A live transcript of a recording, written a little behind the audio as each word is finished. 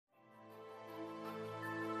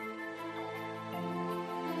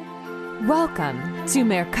Welcome to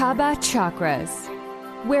Merkaba Chakras,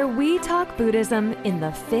 where we talk Buddhism in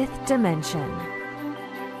the fifth dimension.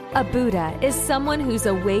 A Buddha is someone who's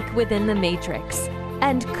awake within the matrix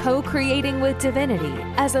and co-creating with divinity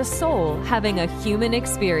as a soul having a human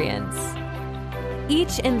experience.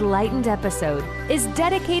 Each enlightened episode is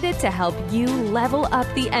dedicated to help you level up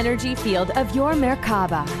the energy field of your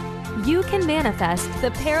Merkaba. You can manifest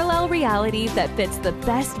the parallel reality that fits the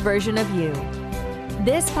best version of you.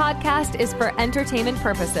 This podcast is for entertainment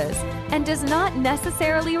purposes and does not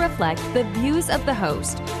necessarily reflect the views of the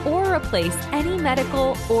host or replace any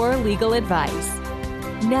medical or legal advice.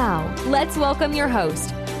 Now, let's welcome your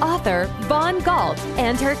host, author Vaughn Galt,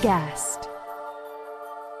 and her guest.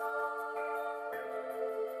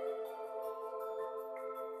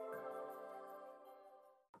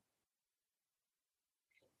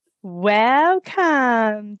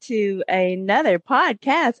 Welcome to another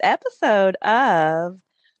podcast episode of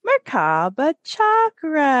Merkaba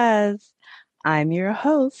Chakras. I'm your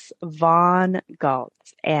host, Vaughn Galt,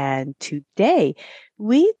 and today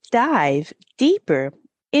we dive deeper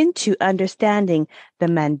into understanding the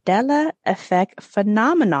Mandela effect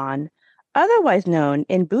phenomenon, otherwise known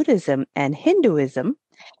in Buddhism and Hinduism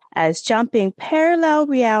as jumping parallel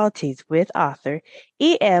realities with author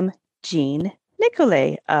E.M. Jean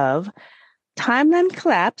Nicolay of Timeline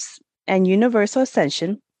Collapse and Universal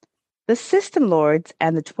Ascension, The System Lords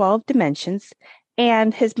and the 12 Dimensions,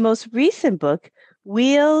 and his most recent book,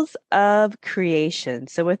 Wheels of Creation.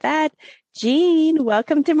 So with that, Jean,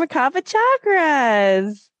 welcome to Merkaba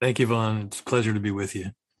Chakras. Thank you, Vaughn. It's a pleasure to be with you.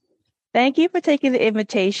 Thank you for taking the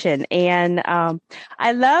invitation. And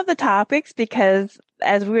I love the topics because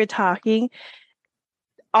as we were talking,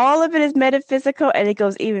 all of it is metaphysical, and it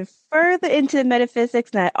goes even further into the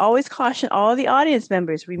metaphysics. And I always caution all the audience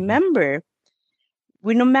members, remember,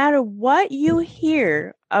 no matter what you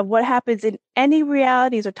hear of what happens in any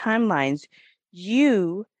realities or timelines,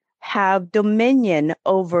 you have dominion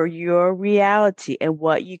over your reality and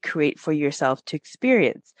what you create for yourself to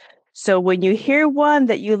experience. So when you hear one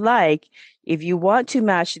that you like, if you want to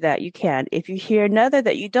match that, you can. If you hear another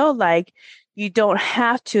that you don't like, you don't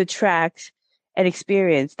have to attract and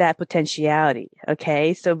experience that potentiality.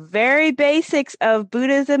 Okay. So very basics of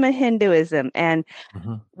Buddhism and Hinduism. And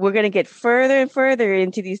we're going to get further and further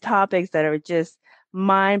into these topics that are just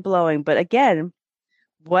mind blowing. But again,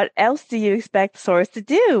 what else do you expect Source to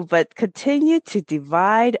do but continue to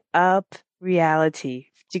divide up reality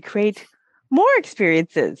to create more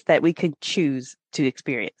experiences that we could choose to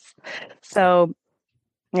experience? So,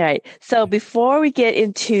 all right. So before we get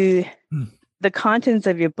into the contents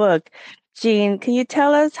of your book, Jean, can you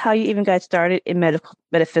tell us how you even got started in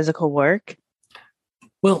metaphysical work?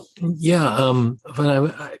 Well, yeah,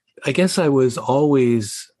 I guess I was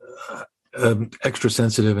always extra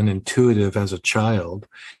sensitive and intuitive as a child.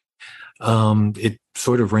 It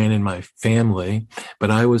sort of ran in my family, but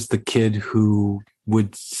I was the kid who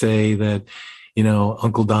would say that,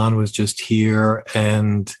 Uncle Don was just here,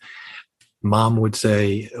 and Mom would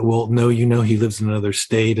say, well, no, he lives in another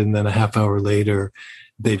state. And then a half hour later,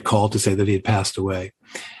 they'd call to say that he had passed away.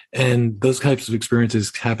 And those types of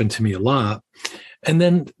experiences happened to me a lot. And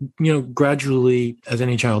then, gradually, as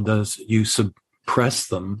any child does, you suppress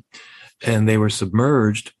them, and they were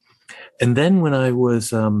submerged. And then when I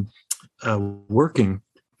was working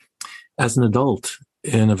as an adult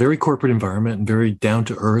in a very corporate environment and very down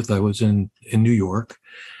to earth, I was in New York.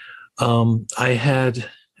 I had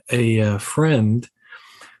a friend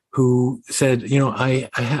who said,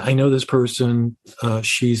 I know this person.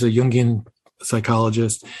 She's a Jungian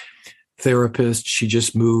psychologist, therapist. She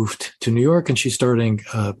just moved to New York and she's starting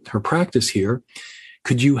her practice here.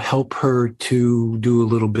 Could you help her to do a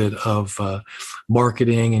little bit of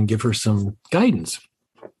marketing and give her some guidance?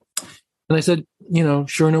 And I said,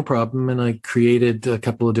 sure, no problem. And I created a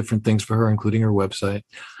couple of different things for her, including her website.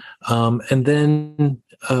 And then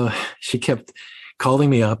she kept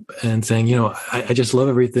calling me up and saying, I just love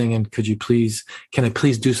everything. And can I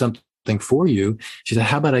please do something for you? She said,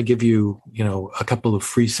 how about I give you, a couple of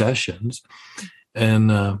free sessions?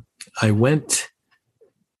 And I went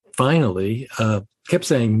finally, kept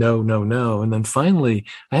saying no, no, no. And then finally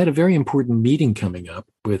I had a very important meeting coming up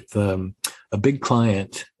with a big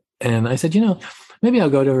client. And I said, maybe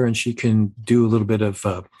I'll go to her and she can do a little bit of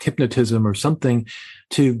hypnotism or something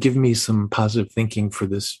to give me some positive thinking for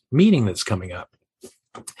this meeting that's coming up.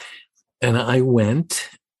 And I went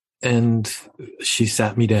and she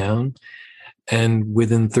sat me down, and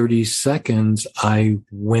within 30 seconds, I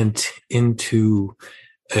went into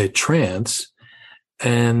a trance.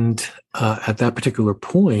 And at that particular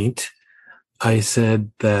point, I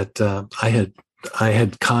said that I had I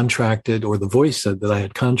had contracted, or the voice said that I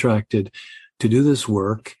had contracted to do this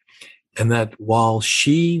work, and that while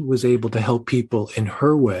she was able to help people in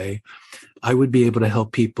her way, I would be able to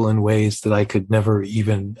help people in ways that I could never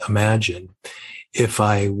even imagine if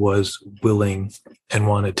I was willing and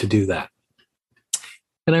wanted to do that.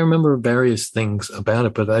 And I remember various things about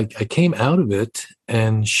it, but I came out of it,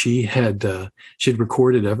 and she'd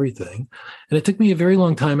recorded everything. And it took me a very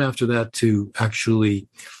long time after that to actually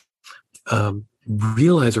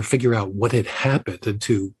realize or figure out what had happened and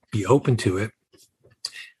to be open to it.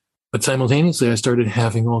 But simultaneously, I started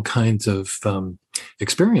having all kinds of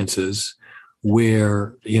experiences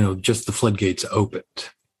where, just the floodgates opened.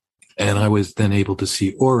 And I was then able to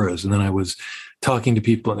see auras, and then I was talking to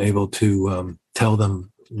people and able to tell them,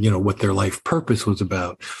 what their life purpose was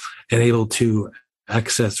about, and able to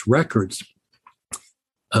access records,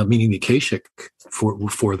 meaning the Akashic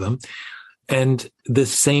for them. And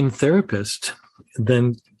this same therapist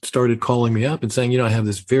then started calling me up and saying, I have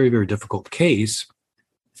this very, very difficult case.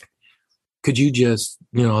 Could you just,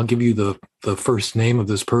 I'll give you the first name of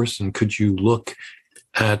this person. Could you look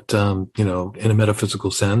at, in a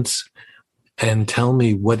metaphysical sense and tell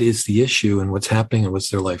me what is the issue and what's happening and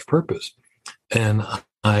what's their life purpose? And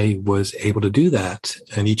I was able to do that.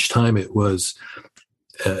 And each time it was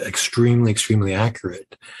extremely, extremely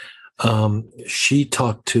accurate. She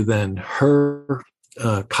talked to then her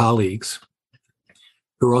colleagues,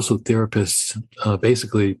 who are also therapists,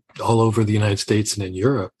 basically all over the United States and in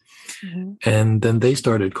Europe. Mm-hmm. And then they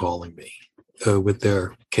started calling me with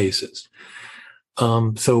their cases.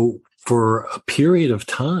 So for a period of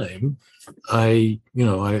time, I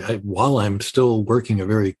while I'm still working a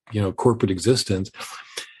very, corporate existence,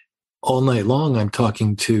 all night long, I'm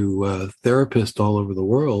talking to therapists all over the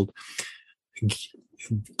world,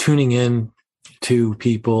 tuning in to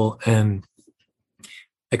people and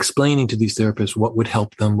explaining to these therapists what would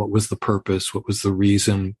help them, what was the purpose, what was the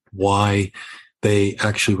reason why they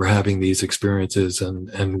actually were having these experiences,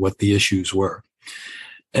 and what the issues were.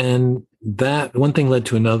 And that one thing led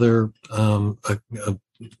to another. A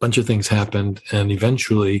bunch of things happened, and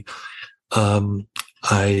eventually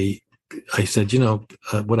I said,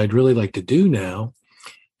 what I'd really like to do now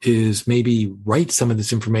is maybe write some of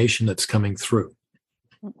this information that's coming through.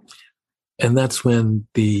 And that's when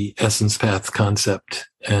the Essence Path concept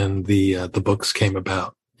and the books came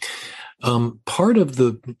about. Part of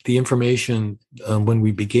the information when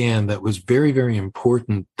we began that was very, very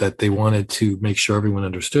important that they wanted to make sure everyone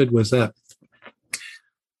understood was that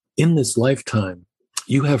in this lifetime,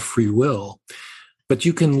 you have free will, but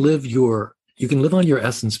you can live on your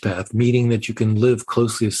essence path, meaning that you can live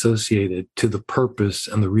closely associated to the purpose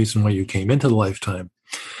and the reason why you came into the lifetime.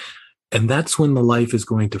 And that's when the life is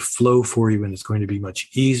going to flow for you, and it's going to be much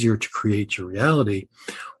easier to create your reality.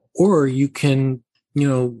 Or you can,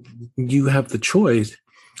 you have the choice,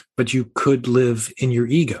 but you could live in your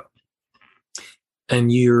ego.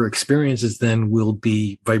 And your experiences then will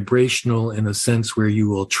be vibrational in a sense where you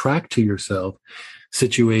will attract to yourself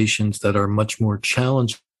situations that are much more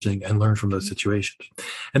challenging and learn from those situations.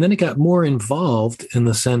 And then it got more involved in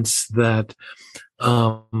the sense that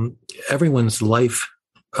everyone's life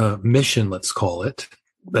mission, let's call it,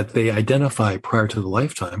 that they identify prior to the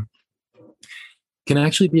lifetime can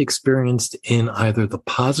actually be experienced in either the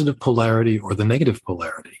positive polarity or the negative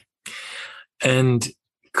polarity. And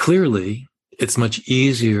clearly, it's much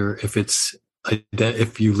easier if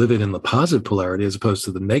you live it in the positive polarity as opposed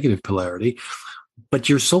to the negative polarity. But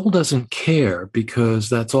your soul doesn't care, because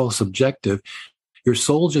that's all subjective. Your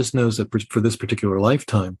soul just knows that for this particular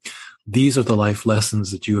lifetime, these are the life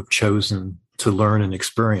lessons that you have chosen to learn and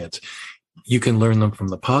experience. You can learn them from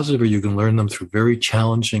the positive, or you can learn them through very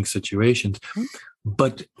challenging situations. Mm-hmm.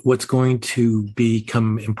 But what's going to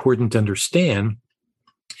become important to understand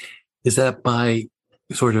is that by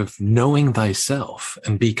sort of knowing thyself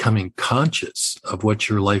and becoming conscious of what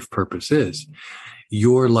your life purpose is,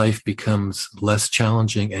 your life becomes less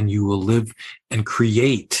challenging, and you will live and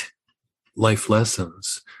create life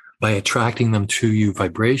lessons by attracting them to you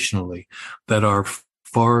vibrationally that are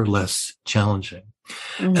far less challenging.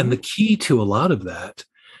 Mm-hmm. And the key to a lot of that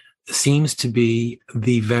seems to be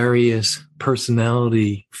the various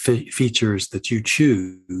personality features that you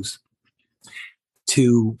choose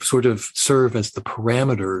to sort of serve as the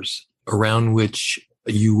parameters around which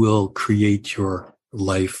you will create your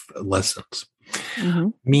life lessons. Mm-hmm.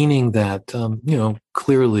 Meaning that,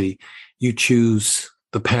 clearly you choose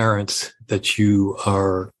the parents that you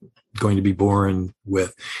are going to be born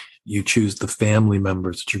with. You choose the family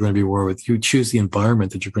members that you're going to be born with. You choose the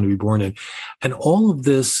environment that you're going to be born in. And all of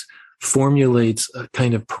this formulates a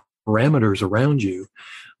kind of parameters around you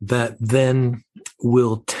that then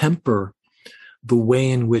will temper the way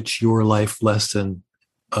in which your life lesson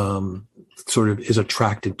sort of is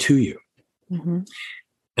attracted to you. Mm-hmm.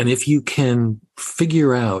 And if you can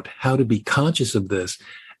figure out how to be conscious of this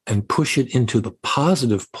and push it into the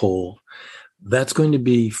positive pole, that's going to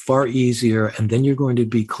be far easier. And then you're going to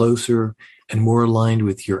be closer and more aligned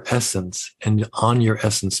with your essence and on your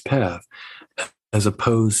essence path, as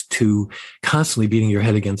opposed to constantly beating your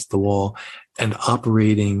head against the wall and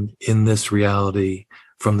operating in this reality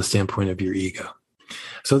from the standpoint of your ego.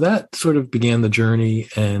 So that sort of began the journey,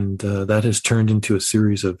 and that has turned into a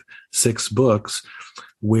series of 6 books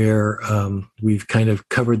where we've kind of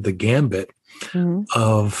covered the gambit Mm-hmm.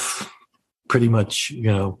 of pretty much,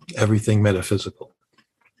 everything metaphysical.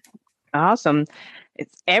 Awesome.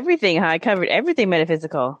 It's everything, huh? I covered everything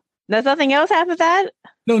metaphysical. There's nothing else after that?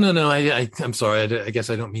 No. I'm sorry. I guess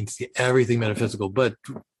I don't mean to say everything metaphysical, but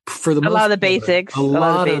for the most A lot of the basics. a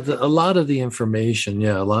lot of the information.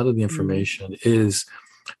 Yeah, a lot of the information is,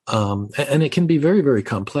 and it can be very, very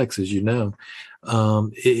complex, as you know,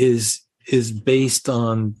 is based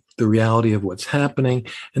on the reality of what's happening.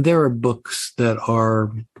 And there are books that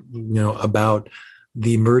are, about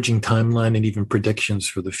the emerging timeline and even predictions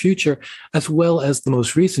for the future, as well as the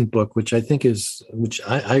most recent book, which I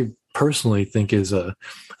personally think is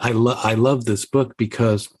I love this book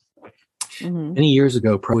because many years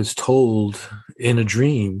ago, I was told in a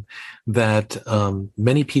dream that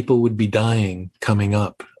many people would be dying coming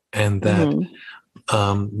up, and that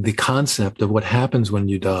the concept of what happens when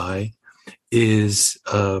you die is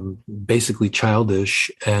basically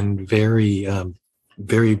childish and very,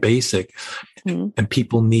 very basic. And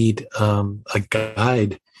people need a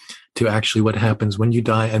guide to actually what happens when you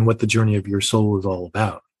die and what the journey of your soul is all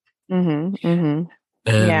about. And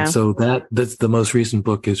so that's the most recent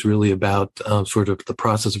book is really about sort of the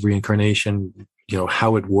process of reincarnation,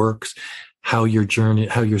 how it works, how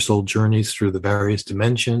your soul journeys through the various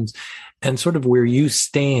dimensions, and sort of where you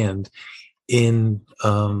stand in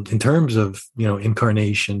terms of,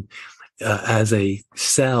 incarnation as a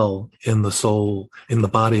cell in the soul, in the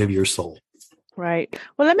body of your soul. Right.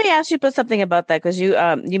 Well, let me ask you something about that, because you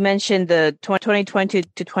mentioned the 2020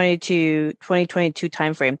 to 2022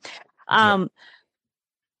 timeframe.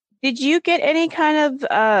 Did you get any kind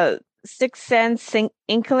of sixth sense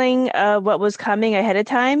inkling of what was coming ahead of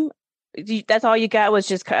time? That's all you got, was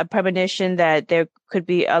just a premonition that there could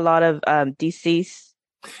be a lot of deceased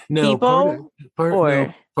people?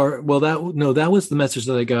 That was the message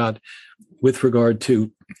that I got with regard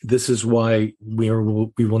to, this is why we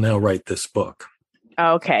will now write this book.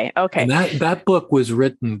 Okay. And that book was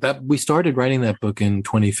written, that we started writing that book in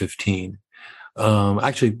 2015.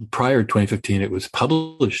 Actually, prior to 2015, it was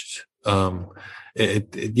published. We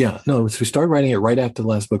started writing it right after the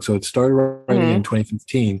last book. So it started writing in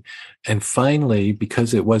 2015. And finally,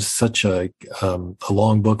 because it was such a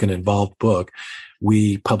long book and involved book,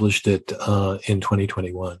 we published it in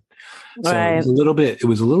 2021. So it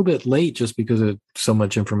was a little bit late just because of so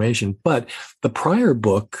much information. But the prior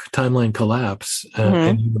book, Timeline Collapse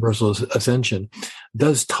and Universal Ascension,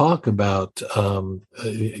 does talk about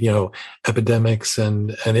epidemics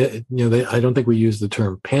and it, I don't think we use the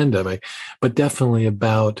term pandemic, but definitely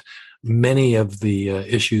about many of the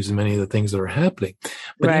issues and many of the things that are happening.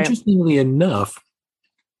 But interestingly enough,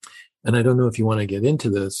 and I don't know if you want to get into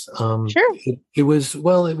this. Sure. It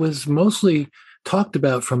was mostly talked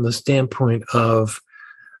about from the standpoint of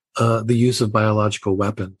the use of biological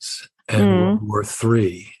weapons and World War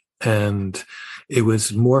III. And it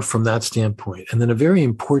was more from that standpoint. And then a very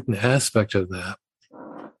important aspect of that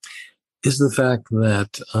is the fact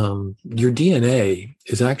that your DNA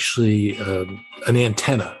is actually an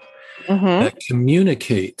antenna that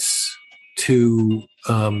communicates to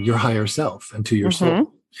your higher self and to your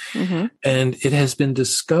soul. And it has been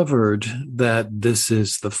discovered that this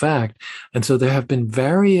is the fact. And so there have been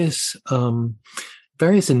various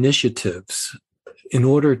initiatives in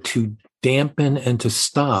order to dampen and to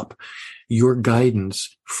stop your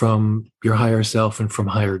guidance from your higher self and from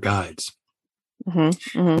higher guides. And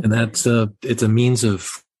that's it's a means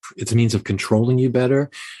of controlling you better,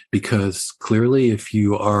 because clearly if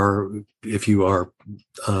you are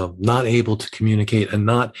not able to communicate and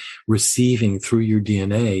not receiving through your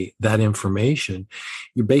DNA that information,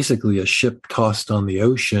 you're basically a ship tossed on the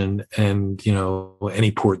ocean and,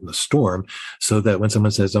 any port in the storm, so that when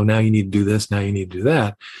someone says, oh, now you need to do this, now you need to do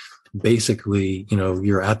that, basically,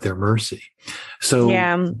 you're at their mercy. So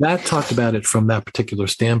that talked about it from that particular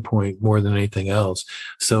standpoint more than anything else.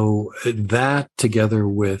 So that, together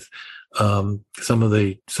with some of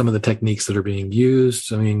the techniques that are being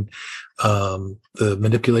used. I mean, the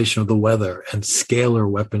manipulation of the weather and scalar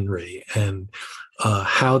weaponry, and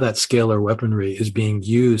how that scalar weaponry is being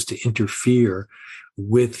used to interfere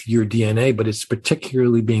with your DNA, but it's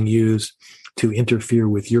particularly being used to interfere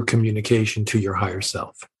with your communication to your higher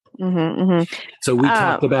self. Mm-hmm, mm-hmm. So we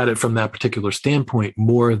talked about it from that particular standpoint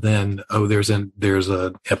more than, there's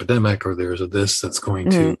a epidemic, or there's a this that's going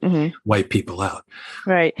to wipe people out.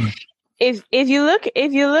 Right. If you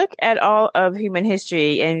look at all of human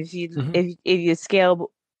history, and if you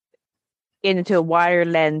scale into a wider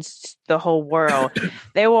lens the whole world,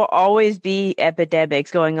 there will always be epidemics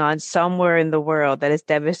going on somewhere in the world that is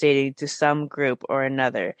devastating to some group or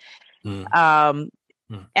another.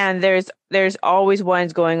 And there's always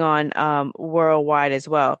ones going on worldwide as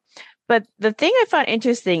well. But the thing I found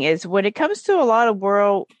interesting is when it comes to a lot of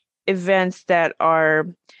world events that are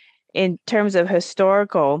in terms of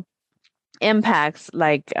historical impacts,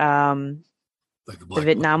 like the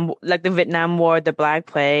Vietnam War, the Black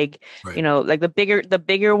Plague, right. Like the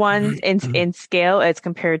bigger ones in scale as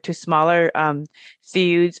compared to smaller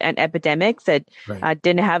feuds and epidemics that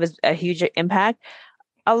didn't have a huge impact.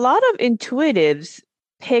 A lot of intuitives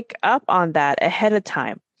pick up on that ahead of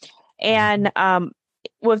time. And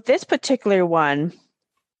with this particular one,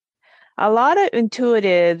 a lot of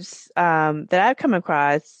intuitives that I've come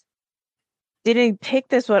across didn't pick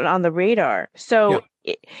this one on the radar. So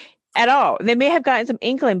at all. They may have gotten some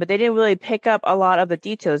inkling, but they didn't really pick up a lot of the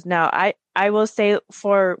details. Now, I will say,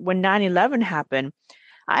 for when 9/11 happened,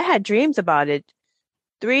 I had dreams about it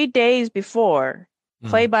 3 days before,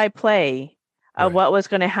 play by play of what was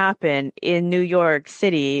going to happen in New York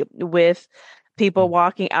City, with people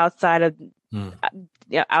walking outside of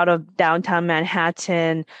out of downtown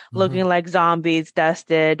Manhattan, looking like zombies,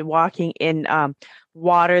 dusted, walking in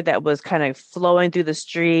water that was kind of flowing through the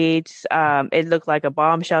streets. It looked like a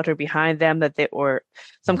bomb shelter behind them, or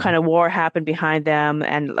some kind of war happened behind them,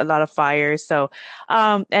 and a lot of fires. So,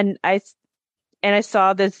 and I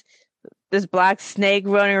saw this black snake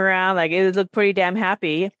running around, like it looked pretty damn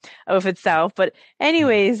happy of itself. But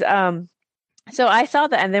anyways, so I saw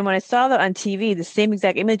that, and then when I saw that on TV, the same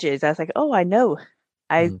exact images, I was like, oh, I know,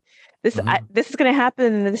 this is going to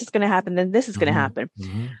happen, and this is going to happen, and this is going to happen.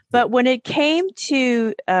 But when it came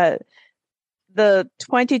to the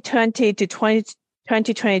 2020 to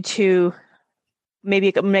 2022,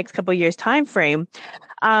 maybe next couple of years time frame,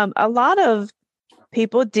 a lot of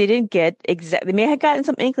people didn't get exact. They may have gotten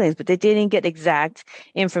some inklings, but they didn't get exact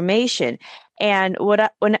information. And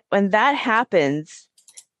when that happens,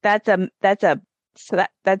 that's a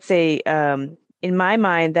in my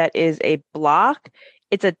mind, that is a block.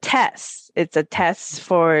 It's a test. It's a test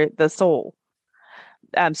for the soul.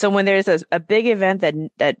 So when there's a big event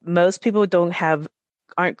that most people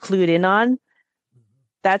aren't clued in on,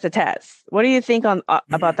 that's a test. What do you think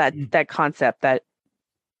about that concept? That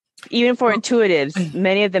even for intuitives,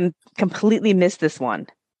 many of them completely miss this one.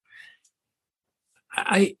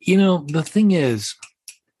 The thing is,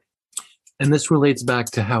 and this relates back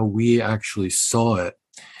to how we actually saw it.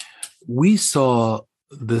 We saw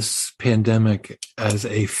this pandemic as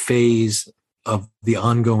a phase of the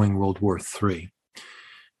ongoing World War III.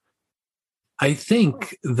 I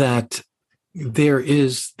think that there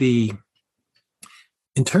is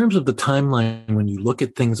in terms of the timeline, when you look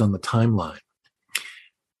at things on the timeline,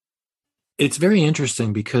 it's very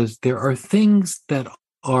interesting because there are things that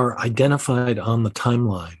are identified on the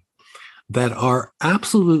timeline that are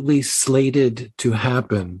absolutely slated to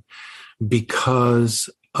happen because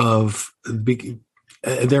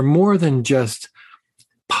they're more than just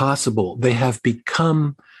possible. They have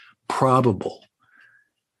become probable.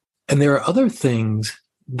 And there are other things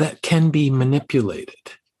that can be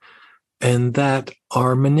manipulated, and that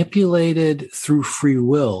are manipulated through free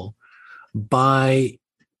will by,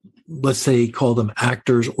 let's say, call them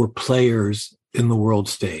actors or players in the world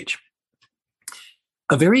stage.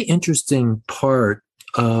 A very interesting part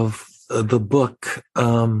of the book,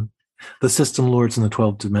 The System Lords in the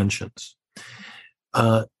 12 Dimensions,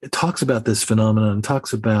 it talks about this phenomenon,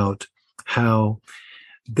 talks about how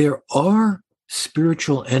there are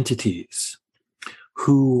spiritual entities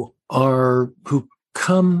who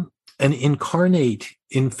come and incarnate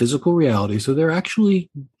in physical reality. So they're actually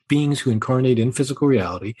beings who incarnate in physical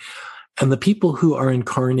reality. And the people who are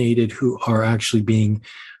incarnated, who are actually being,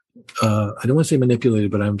 I don't want to say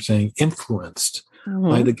manipulated, but I'm saying influenced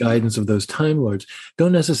by the guidance of those Time Lords,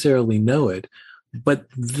 don't necessarily know it. But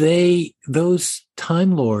those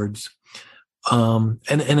Time Lords, and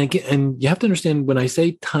again, and you have to understand, when I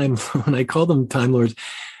say when I call them Time Lords,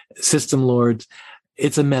 System Lords,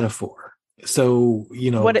 it's a metaphor. So,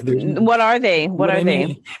 what are they? What are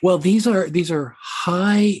they? Well, these are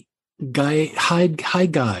high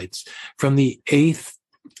guides from the 8th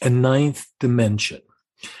and 9th dimension,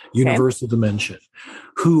 universal dimension,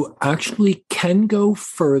 who actually can go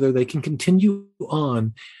further. They can continue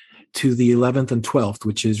on to the 11th and 12th,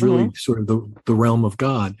 which is really sort of the realm of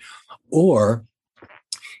God, or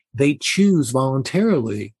they choose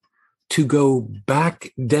voluntarily to go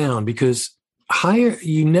back down, because higher,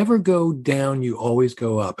 you never go down, you always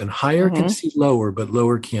go up, and higher can see lower, but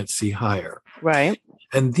lower can't see higher. Right.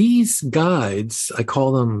 And these guides, I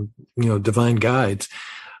call them, divine guides,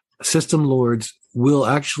 system lords, will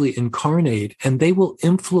actually incarnate, and they will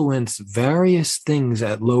influence various things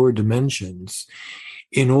at lower dimensions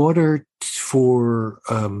in order to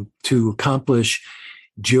accomplish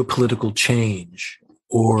geopolitical change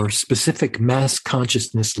or specific mass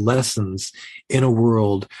consciousness lessons in a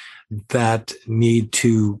world that need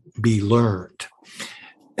to be learned.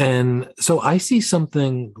 And so I see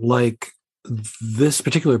something like this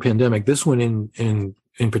particular pandemic, this one in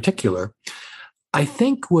particular, I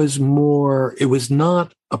think it was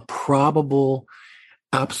not a probable,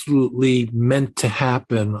 absolutely meant to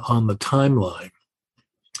happen on the timeline.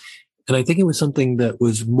 And I think it was something that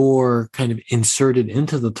was more kind of inserted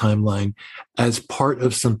into the timeline as part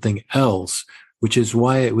of something else, which is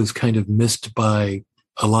why it was kind of missed by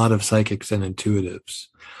a lot of psychics and intuitives.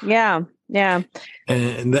 Yeah. Yeah.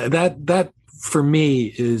 And that for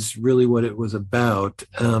me is really what it was about.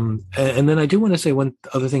 And then I do want to say one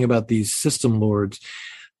other thing about these system lords.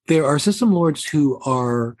 There are system lords who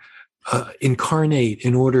are incarnate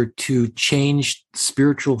in order to change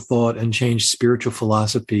spiritual thought and change spiritual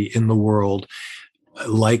philosophy in the world,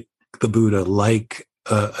 like the Buddha, like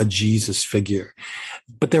a Jesus figure.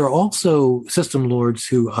 But there are also system lords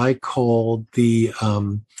who I call the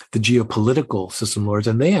geopolitical system lords,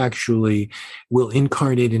 and they actually will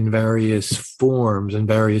incarnate in various forms and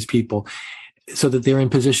various people, so that they're in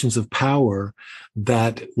positions of power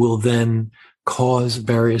that will then cause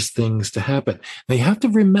various things to happen. Now, you have to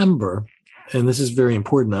remember, and this is very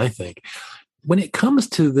important, I think, when it comes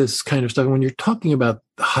to this kind of stuff, when you're talking about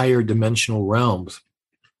higher dimensional realms,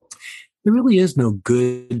 there really is no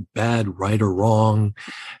good, bad, right, or wrong.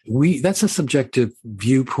 That's a subjective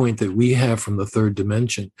viewpoint that we have from the third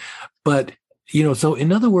dimension. But, so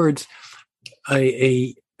in other words,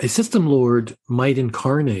 a system lord might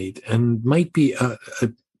incarnate and might be a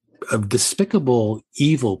despicable,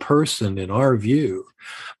 evil person in our view,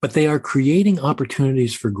 but they are creating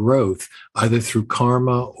opportunities for growth, either through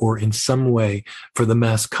karma or in some way for the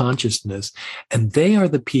mass consciousness. And they are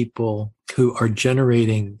the people who are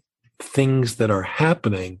generating things that are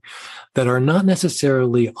happening that are not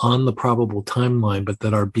necessarily on the probable timeline, but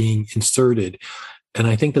that are being inserted. And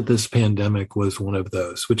I think that this pandemic was one of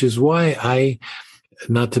those, which is why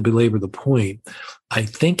not to belabor the point, I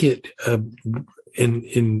think it,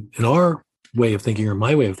 in our way of thinking, or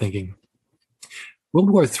my way of thinking, World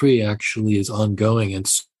War III actually is ongoing and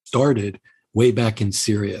started way back in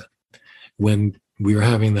Syria when we were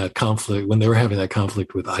having that conflict, when they were having that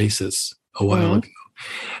conflict with ISIS a while ago.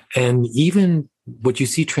 And even what you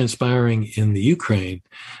see transpiring in Ukraine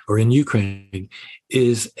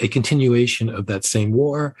is a continuation of that same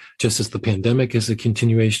war, just as the pandemic is a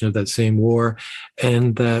continuation of that same war.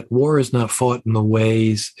 And that war is not fought in the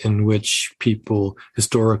ways in which people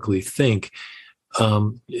historically think.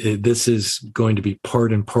 This is going to be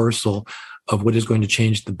part and parcel of what is going to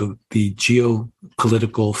change the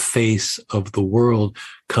geopolitical face of the world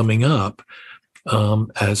coming up,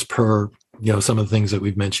 as per some of the things that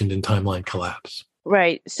we've mentioned in timeline collapse.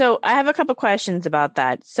 Right. So I have a couple questions about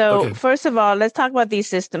that. So First of all, let's talk about these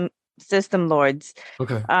system lords.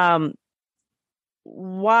 Okay.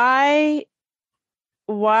 Why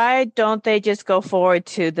don't they just go forward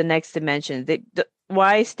to the next dimension?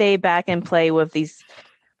 Why stay back and play with these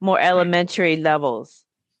more elementary levels?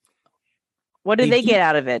 What do they get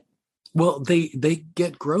out of it? Well, they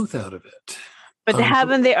get growth out of it. But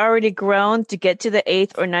haven't they already grown to get to the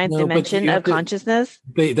 8th or 9th dimension of consciousness?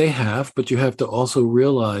 They have, but you have to also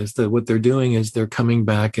realize that what they're doing is they're coming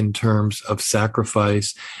back in terms of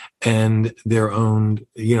sacrifice and their own,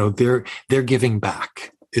 they're giving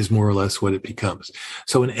back is more or less what it becomes.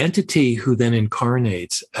 So an entity who then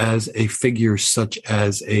incarnates as a figure such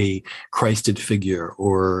as a Christed figure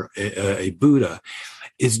or a Buddha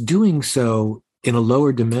is doing so in a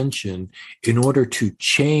lower dimension in order to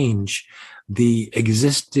change the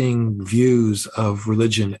existing views of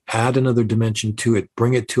religion, add another dimension to it,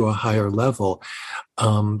 bring it to a higher level,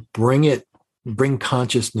 bring it bring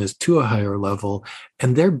consciousness to a higher level,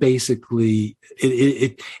 and they're basically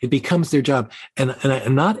it becomes their job. And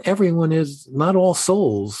not everyone is, not all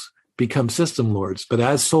souls become system lords, but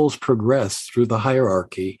as souls progress through the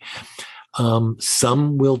hierarchy,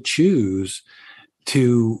 some will choose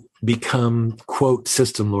to become, quote,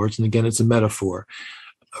 system lords. And again, it's a metaphor.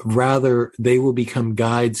 Rather, they will become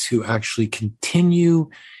guides who actually continue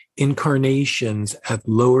incarnations at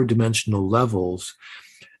lower dimensional levels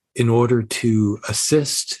in order to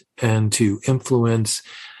assist and to influence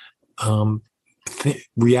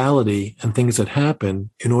reality and things that happen,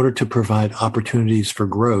 in order to provide opportunities for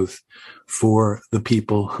growth for the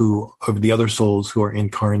people who, of the other souls who are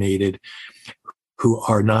incarnated, who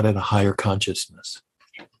are not at a higher consciousness.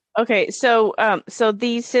 Okay, so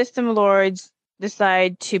these system lords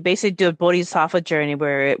decide to basically do a bodhisattva journey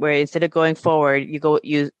where instead of going forward, you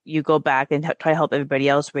go back and try to help everybody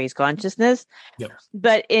else raise consciousness. Yep.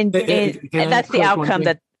 But that's the outcome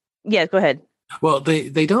that. Yeah, go ahead. Well,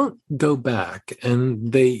 they don't go back,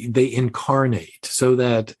 and they incarnate, so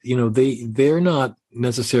that, you know, they're not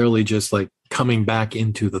necessarily just like coming back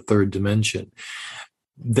into the third dimension.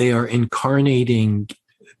 They are incarnating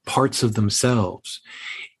parts of themselves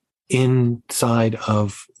inside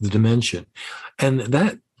of the dimension. And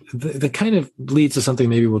that kind of leads to something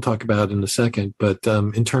maybe we'll talk about in a second, but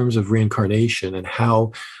in terms of reincarnation and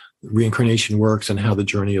how reincarnation works and how the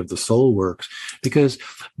journey of the soul works, because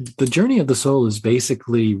the journey of the soul is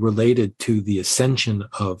basically related to the ascension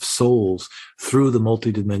of souls through the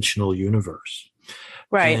multidimensional universe.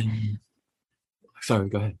 Right. Sorry,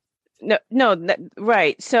 go ahead. No,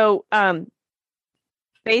 right. So,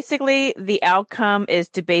 basically, the outcome is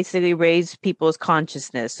to basically raise people's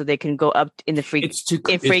consciousness so they can go up in the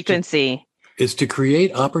frequency. Is to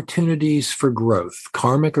create opportunities for growth,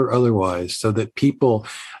 karmic or otherwise, so that people,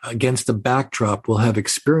 against the backdrop, will have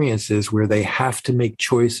experiences where they have to make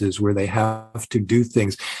choices, where they have to do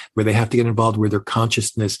things, where they have to get involved, where their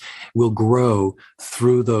consciousness will grow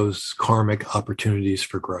through those karmic opportunities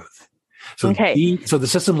for growth. So, so the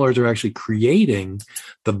system lords are actually creating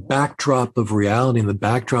the backdrop of reality and the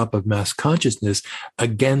backdrop of mass consciousness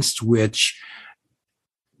against which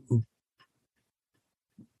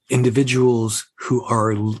individuals who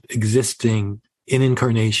are existing in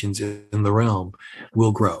incarnations in the realm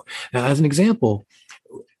will grow. Now, as an example,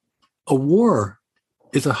 a war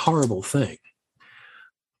is a horrible thing,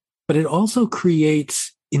 but it also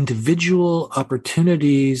creates individual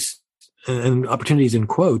opportunities, and opportunities in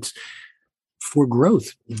quotes, for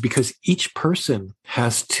growth, because each person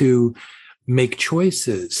has to make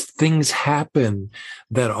choices. Things happen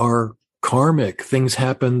that are karmic. Things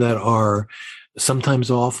happen that are sometimes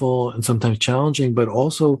awful and sometimes challenging, but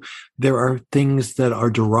also there are things that are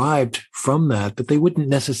derived from that they wouldn't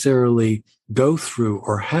necessarily go through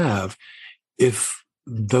or have if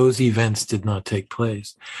those events did not take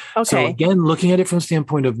place. Okay. So again, looking at it from the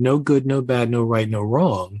standpoint of no good, no bad, no right, no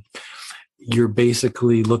wrong, you're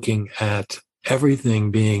basically looking at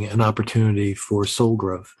everything being an opportunity for soul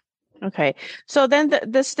growth. Okay. So then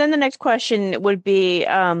the next question would be,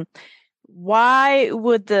 why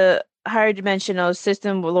would the higher dimensional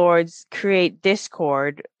system lords create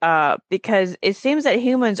discord? Because it seems that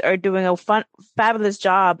humans are doing a fabulous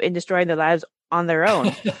job in destroying their lives on their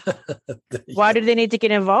own. Why do they need to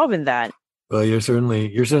get involved in that? Well, you're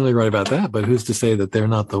certainly right about that, but who's to say that they're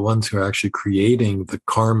not the ones who are actually creating the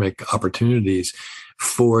karmic opportunities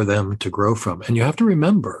for them to grow from? And you have to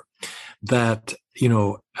remember that, you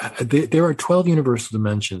know, there are 12 universal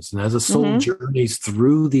dimensions, and as a soul journeys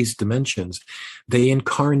through these dimensions, they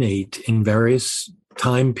incarnate in various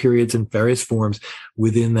time periods and various forms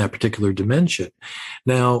within that particular dimension.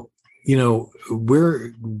 Now, you know,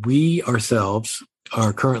 we ourselves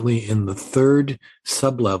are currently in the third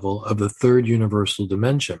sublevel of the third universal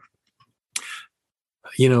dimension.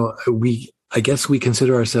 You know, I guess we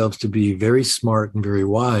consider ourselves to be very smart and very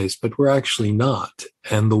wise, but we're actually not.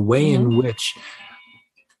 And the way in which,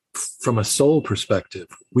 from a soul perspective,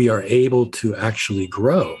 we are able to actually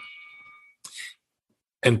grow,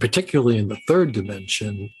 and particularly in the third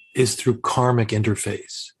dimension, is through karmic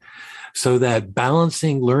interface. So that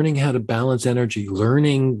learning how to balance energy,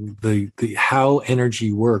 learning the how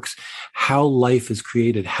energy works, how life is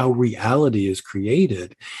created, how reality is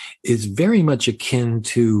created, is very much akin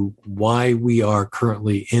to why we are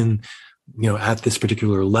currently in, you know, at this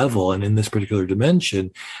particular level and in this particular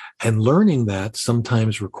dimension. And learning that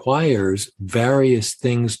sometimes requires various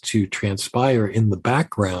things to transpire in the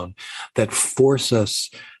background that force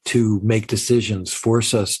us to make decisions,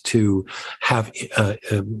 force us to have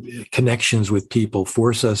connections with people,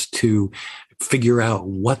 force us to figure out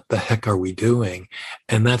what the heck are we doing.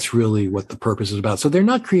 And that's really what the purpose is about. So they're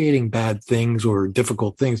not creating bad things or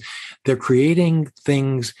difficult things. They're creating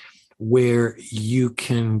things where you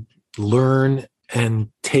can learn and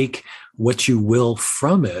take what you will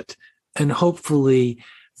from it, and hopefully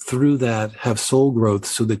through that have soul growth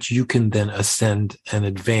so that you can then ascend and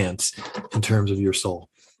advance in terms of your soul.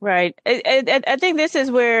 Right. I think this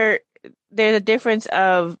is where there's a difference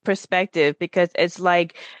of perspective, because it's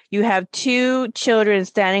like you have two children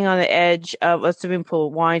standing on the edge of a swimming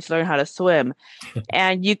pool wanting to learn how to swim.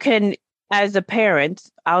 And you can, as a parent,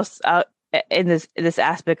 in this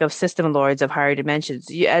aspect of system lords of higher dimensions,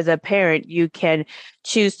 as a parent, you can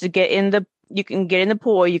choose to get in the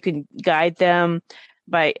pool, you can guide them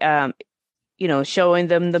by showing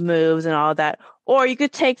them the moves and all that. Or you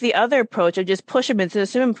could take the other approach of just push them into the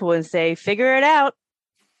swimming pool and say, figure it out.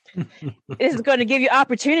 This is going to give you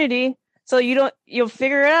opportunity. So you'll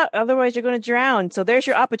figure it out. Otherwise you're going to drown. So there's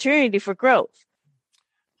your opportunity for growth.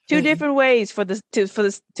 Two different ways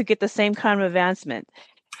to get the same kind of advancement.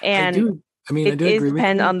 And it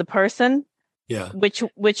depends on the person. Yeah.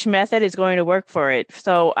 Which method is going to work for it.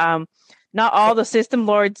 So not all the system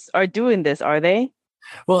lords are doing this, are they?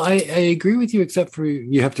 Well, I agree with you, except for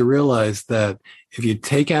you have to realize that if you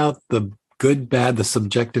take out the good, bad, the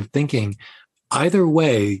subjective thinking, either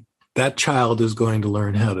way, that child is going to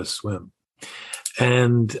learn how to swim.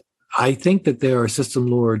 And I think that there are system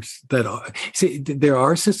lords there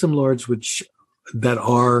are system lords that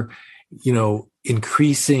are,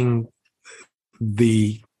 increasing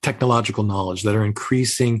the technological knowledge, that are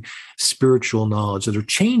increasing spiritual knowledge, that are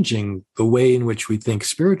changing the way in which we think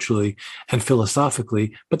spiritually and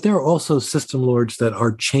philosophically. But there are also system lords that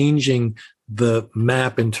are changing the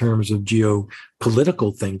map in terms of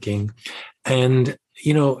geopolitical thinking. And,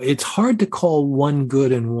 it's hard to call one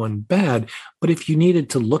good and one bad, but if you needed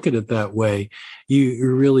to look at it that way,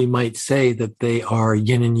 you really might say that they are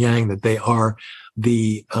yin and yang, that they are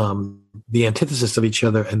the antithesis of each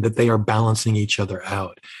other, and that they are balancing each other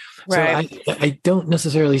out. Right. So I don't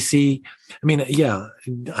necessarily see,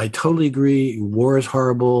 I totally agree. War is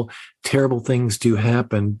horrible. Terrible things do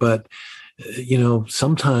happen. But,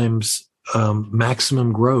 sometimes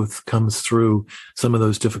maximum growth comes through some of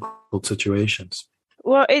those difficult situations.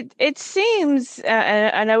 Well, it seems,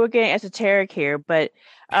 and I know we're getting esoteric here, but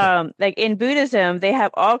like in Buddhism, they have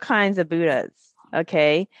all kinds of Buddhas.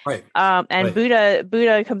 Okay. Right. And right.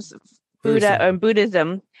 Buddhism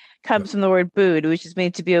comes from the word Bud, which is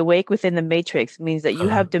meant to be awake within the matrix. It means that you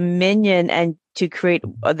have dominion and to create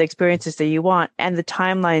the experiences that you want and the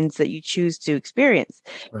timelines that you choose to experience,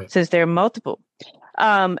 since there are multiple.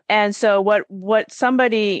 And so what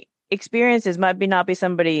somebody experiences might not be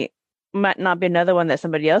another one that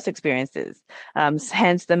somebody else experiences.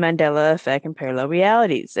 Hence the Mandela effect and parallel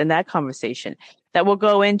realities and that conversation that we'll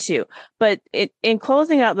go into. But in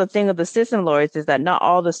closing out the thing of the system lords is that not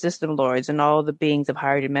all the system lords and all the beings of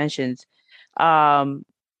higher dimensions will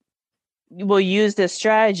use this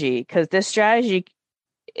strategy, because this strategy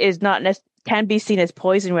is can be seen as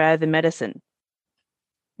poison rather than medicine.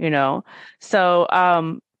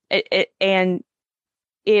 So and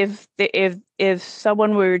if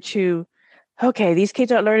someone were to, okay, these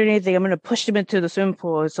kids aren't learning anything, I'm going to push them into the swimming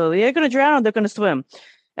pool, so they're going to drown, they're going to swim,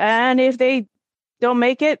 and if they don't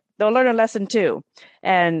make it, they'll learn a lesson too,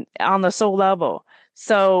 and on the soul level.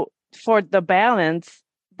 So for the balance,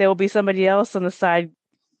 there will be somebody else on the side,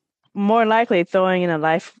 more likely throwing in a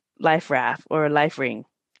life raft or a life ring,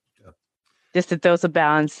 just to throw some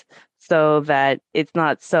balance so that it's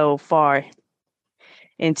not so far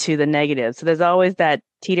into the negative. So there's always that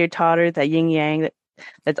teeter-totter, that yin-yang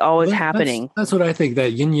that's always happening. That's what I think.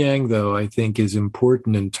 That yin-yang, though, I think is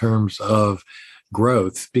important in terms of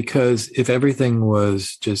growth, because if everything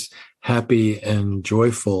was just happy and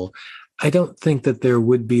joyful, I don't think that there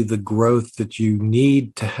would be the growth that you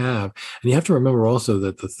need to have. And you have to remember also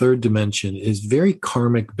that the third dimension is very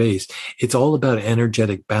karmic based. It's all about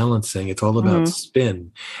energetic balancing. It's all about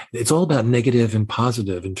spin. It's all about negative and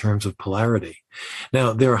positive in terms of polarity.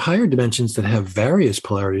 Now, there are higher dimensions that have various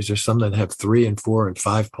polarities. There's some that have 3 and 4 and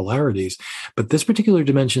 5 polarities. But this particular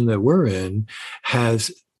dimension that we're in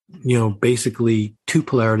has, basically 2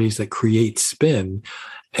 polarities that create spin.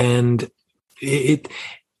 And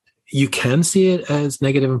you can see it as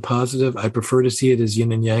negative and positive. I prefer to see it as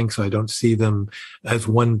yin and yang, so I don't see them as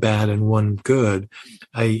one bad and one good.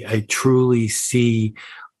 I truly see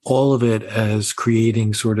all of it as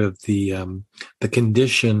creating sort of the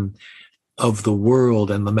condition of the world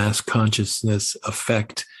and the mass consciousness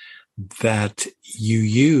effect that you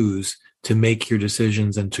use to make your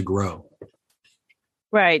decisions and to grow.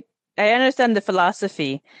 Right. I understand the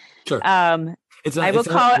philosophy. Sure. I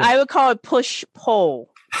would call it push pull.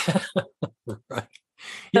 Right.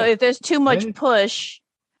 So if there's too much push,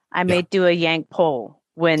 I may do a yank pull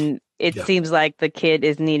when it seems like the kid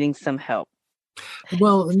is needing some help.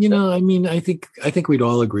 Well, I mean, I think we'd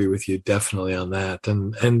all agree with you definitely on that,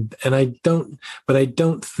 and I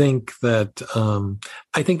don't think that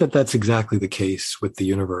I think that that's exactly the case with the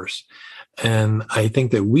universe, and I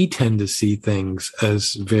think that we tend to see things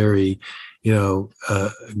as very,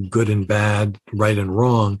 good and bad, right and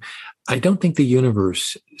wrong. I don't think the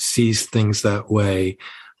universe sees things that way,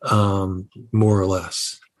 more or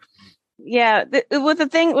less. Yeah, with the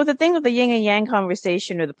thing with the yin and yang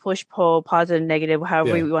conversation, or the push pull, positive, negative,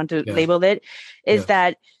 however we want to label it, is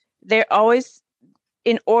that there always,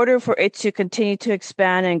 in order for it to continue to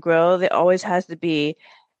expand and grow, there always has to be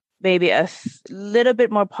maybe a little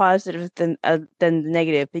bit more positive than the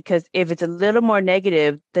negative. Because if it's a little more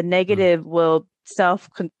negative, the negative will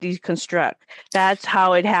self-deconstruct. That's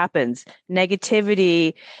how it happens.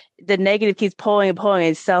 Negativity, the negative keeps pulling and pulling,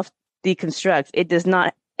 and self-deconstructs. It does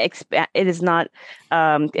not expand. It is not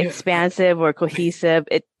expansive or cohesive.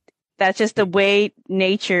 That's just the way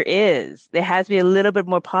nature is. There has to be a little bit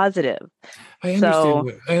more positive. I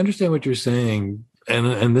understand what you're saying.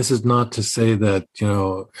 And this is not to say that,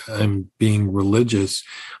 I'm being religious,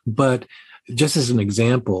 but just as an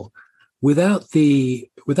example, without the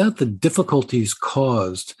difficulties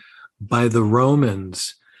caused by the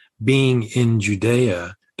Romans being in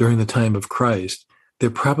Judea during the time of Christ, there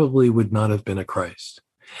probably would not have been a Christ.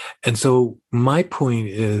 And so my point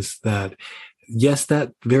is that, yes,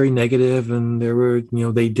 that very negative, and there were,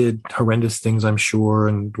 they did horrendous things, I'm sure,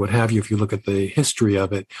 and what have you, if you look at the history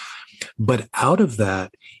of it. But out of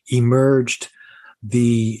that emerged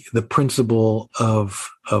the principle of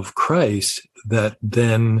Christ that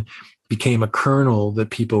then became a kernel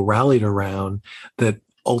that people rallied around, that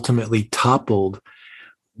ultimately toppled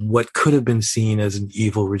what could have been seen as an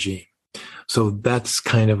evil regime. So that's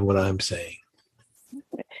kind of what I'm saying.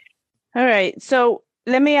 All right. So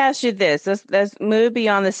let me ask you this. Let's move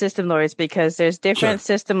beyond the system lords, because there's different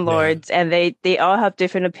system lords, and they all have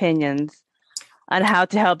different opinions on how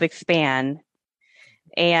to help expand.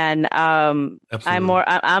 And I'm more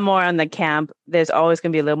on the camp. There's always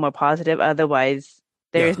going to be a little more positive. Otherwise,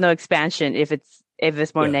 there is no expansion if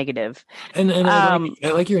it's more negative. And I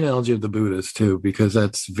like your analogy of the Buddhists too, because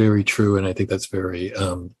that's very true, and I think that's very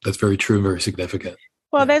true and very significant.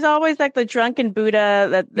 Well, there's always like the drunken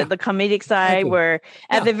Buddha, the comedic side, where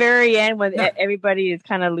at the very end, when everybody is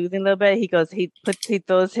kind of losing a little bit, he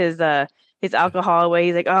throws his alcohol away.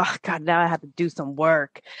 He's like, oh God, now I have to do some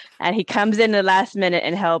work. And he comes in the last minute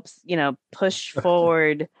and helps, push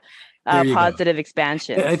forward positive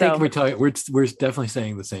expansion. I think we're definitely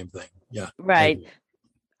saying the same thing. Yeah. Right.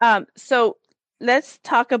 So let's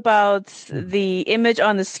talk about the image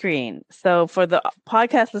on the screen. So for the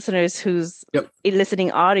podcast listeners who's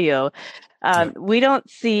listening audio, we don't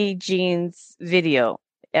see Gene's video.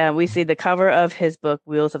 We see the cover of his book,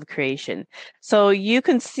 Wheels of Creation. So you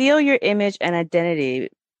conceal your image and identity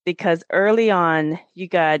because early on you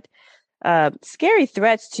got scary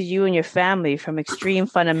threats to you and your family from extreme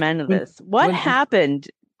fundamentalists. What happened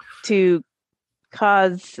to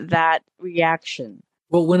cause that reaction?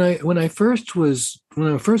 Well, when I first was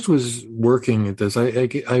working at this,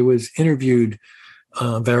 I was interviewed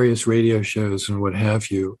various radio shows and what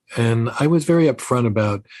have you, and I was very upfront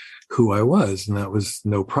about who I was, and that was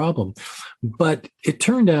no problem. But it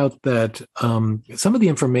turned out that some of the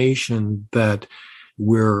information that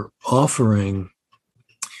we're offering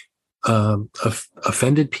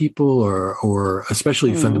offended people, or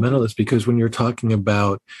especially fundamentalists, because when you're talking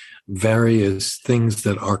about various things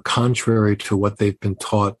that are contrary to what they've been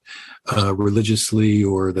taught religiously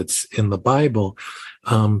or that's in the Bible,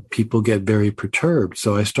 people get very perturbed.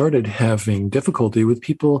 So I started having difficulty with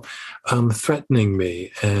people threatening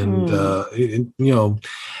me. And,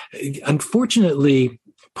 unfortunately,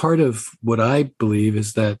 part of what I believe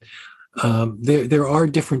is that there are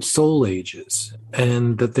different soul ages,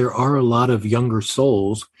 and that there are a lot of younger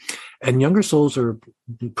souls, and younger souls are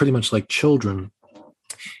pretty much like children.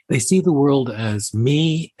 They see the world as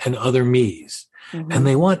me and other me's, and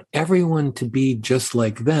they want everyone to be just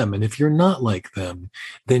like them. And if you're not like them,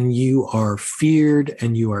 then you are feared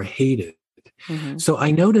and you are hated. So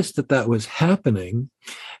I noticed that was happening.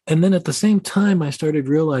 And then at the same time, I started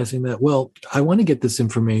realizing that, well, I want to get this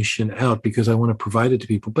information out because I want to provide it to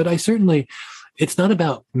people. But it's not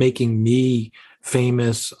about making me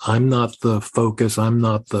famous. I'm not the focus. I'm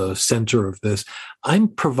not the center of this. I'm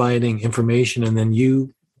providing information, and then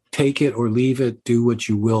you take it or leave it, do what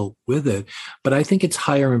you will with it. But I think it's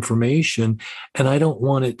higher information, and I don't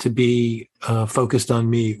want it to be focused on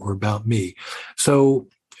me or about me. So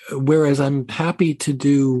whereas I'm happy to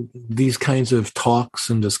do these kinds of talks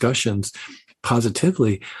and discussions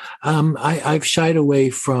positively, I've shied away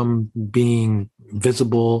from being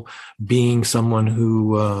visible, being someone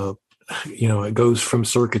who it goes from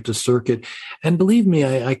circuit to circuit. And believe me,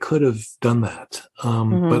 I could have done that.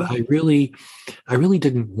 But I really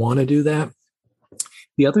didn't want to do that.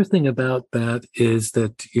 The other thing about that is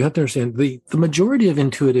that you have to understand the majority of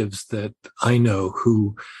intuitives that I know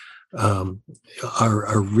who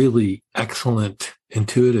are really excellent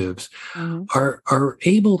intuitives are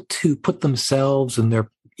able to put themselves and their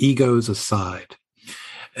egos aside.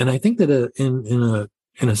 And I think that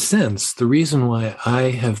in a sense, the reason why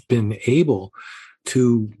I have been able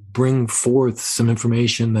to bring forth some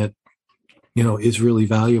information that, is really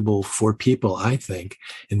valuable for people, I think,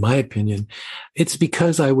 in my opinion, it's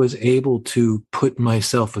because I was able to put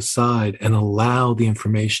myself aside and allow the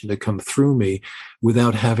information to come through me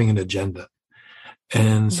without having an agenda.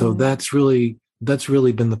 And so that's really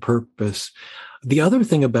been the purpose. The other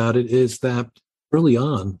thing about it is that early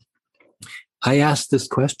on, I asked this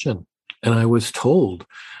question, and I was told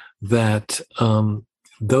that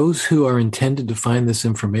those who are intended to find this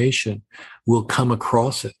information will come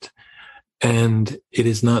across it. And it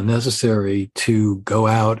is not necessary to go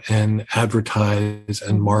out and advertise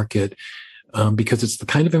and market because it's the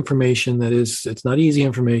kind of information it's not easy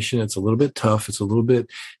information. It's a little bit tough. It's a little bit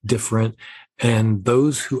different. And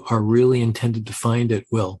those who are really intended to find it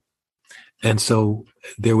will. And so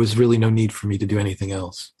there was really no need for me to do anything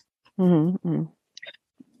else. Mm-hmm.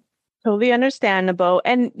 Totally understandable.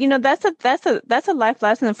 And that's a life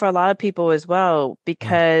lesson for a lot of people as well,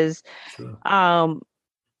 because Sure.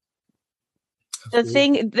 the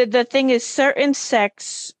thing is, certain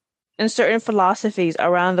sects and certain philosophies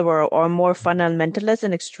around the world are more fundamentalist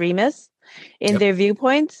and extremist in their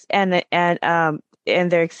viewpoints and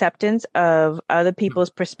their acceptance of other people's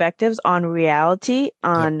perspectives on reality,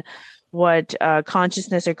 on what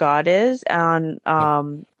consciousness or God is,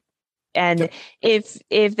 and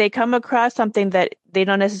if they come across something that they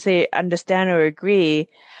don't necessarily understand or agree,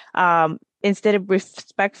 instead of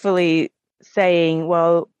respectfully saying,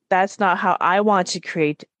 well, that's not how I want to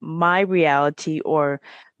create my reality or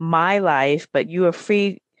my life, but you are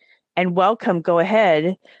free and welcome, go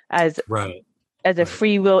ahead as a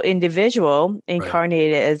free will individual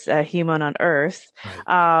incarnated as a human on earth,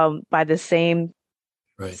 by the same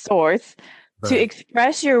source. To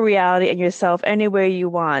express your reality and yourself anywhere you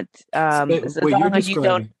want, as long as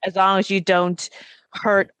you don't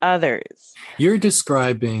hurt others. You're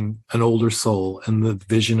describing an older soul and the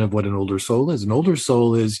vision of what an older soul is. An older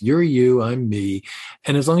soul is you're you, I'm me,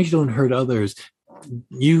 and as long as you don't hurt others,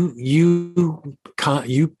 you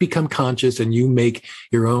become conscious and you make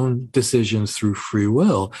your own decisions through free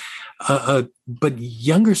will. But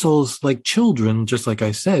younger souls, like children, just like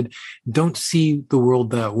I said, don't see the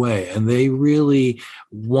world that way, and they really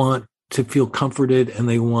want to feel comforted, and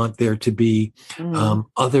they want there to be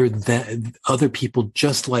other people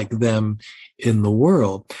just like them in the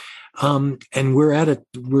world. And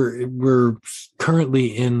we're currently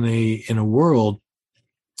in a world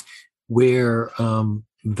where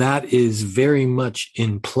that is very much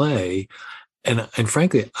in play. And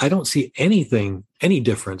frankly, I don't see any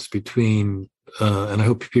difference between, and I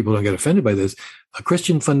hope people don't get offended by this, a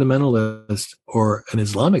Christian fundamentalist or an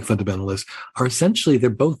Islamic fundamentalist are essentially, they're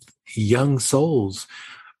both young souls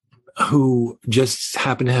who just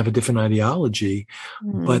happen to have a different ideology.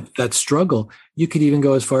 But that struggle, you could even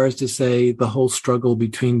go as far as to say the whole struggle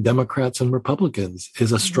between Democrats and Republicans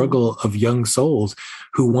is a struggle of young souls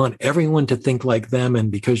who want everyone to think like them.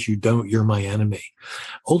 And because you don't, you're my enemy.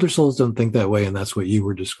 Older souls don't think that way. And that's what you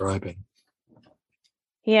were describing.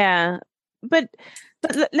 Yeah. But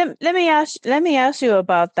let me ask you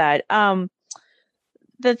about that.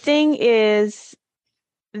 The thing is,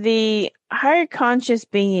 the higher conscious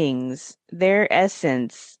beings, their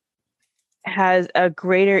essence has a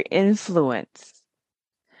greater influence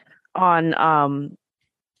on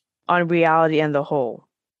reality and the whole.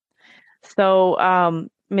 So,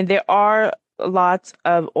 there are lots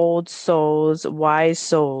of old souls, wise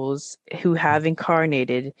souls who have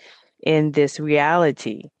incarnated in this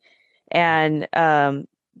reality. And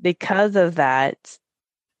because of that,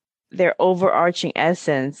 their overarching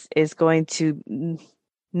essence is going to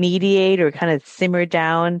mediate or kind of simmer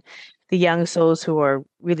down the young souls who are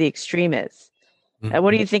really extremists.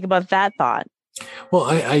 What do you think about that thought? Well,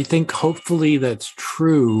 I think hopefully that's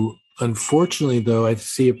true. Unfortunately, though, I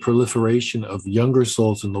see a proliferation of younger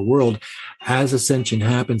souls in the world as ascension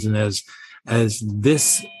happens, and as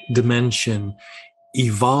this dimension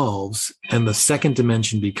evolves and the second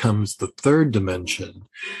dimension becomes the third dimension.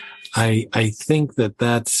 I think that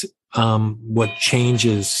that's what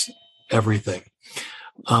changes everything.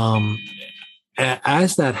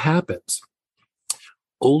 As that happens,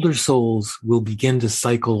 older souls will begin to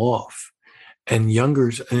cycle off, and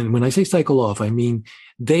when I say cycle off, I mean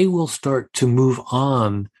they will start to move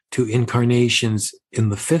on to incarnations in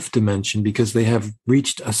the fifth dimension because they have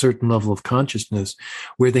reached a certain level of consciousness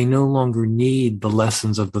where they no longer need the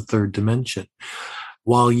lessons of the third dimension.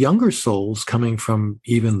 While younger souls coming from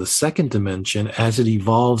even the second dimension, as it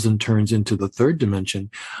evolves and turns into the third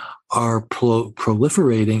dimension, are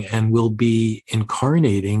proliferating and will be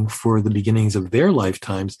incarnating for the beginnings of their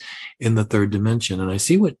lifetimes in the third dimension. And I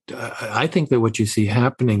think that what you see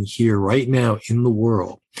happening here right now in the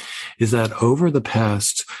world is that over the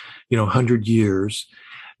past, 100 years,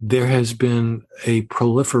 there has been a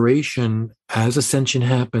proliferation as ascension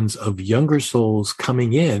happens of younger souls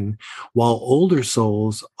coming in while older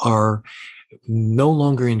souls are no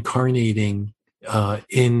longer incarnating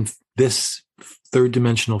in this third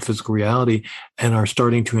dimensional physical reality and are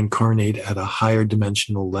starting to incarnate at a higher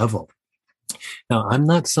dimensional level. Now, I'm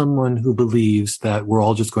not someone who believes that we're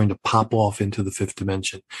all just going to pop off into the fifth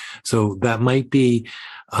dimension. So that might be,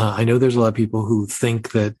 I know there's a lot of people who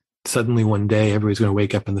think that suddenly one day everybody's going to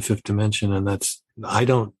wake up in the fifth dimension. And I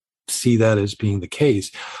don't see that as being the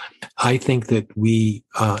case. I think that we,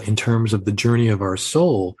 in terms of the journey of our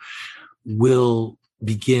soul,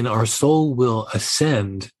 our soul will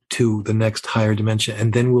ascend to the next higher dimension,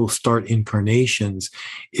 and then we'll start incarnations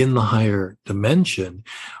in the higher dimension.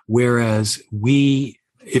 Whereas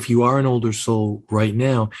if you are an older soul right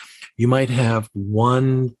now, you might have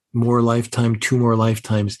one more lifetime, two more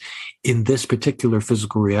lifetimes in this particular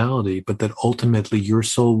physical reality, but that ultimately your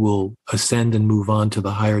soul will ascend and move on to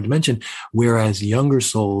the higher dimension. Whereas younger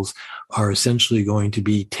souls are essentially going to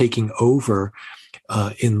be taking over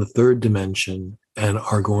in the third dimension and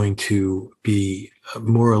are going to be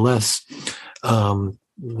more or less,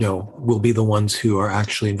 will be the ones who are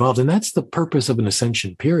actually involved. And that's the purpose of an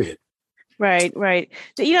ascension period. Right.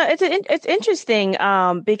 So, it's interesting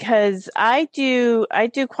because I do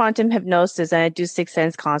quantum hypnosis and I do sixth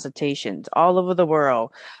sense consultations all over the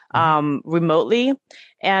world, remotely,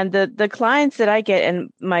 and the clients that I get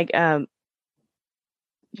and my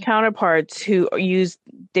counterparts who use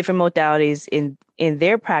different modalities in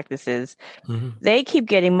their practices, they keep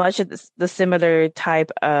getting much of the similar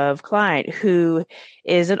type of client who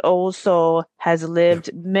is an old soul, has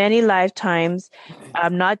lived many lifetimes,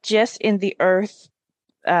 not just in the earth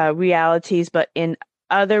realities, but in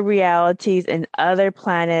other realities and other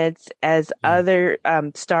planets as other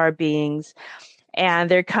star beings.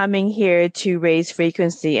 And they're coming here to raise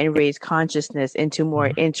frequency and raise consciousness into more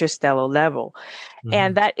interstellar level.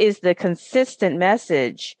 And that is the consistent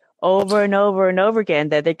message over and over and over again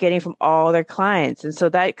that they're getting from all their clients. And so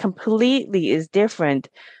that completely is different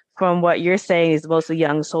from what you're saying is mostly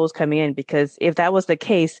young souls coming in, because if that was the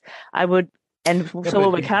case, with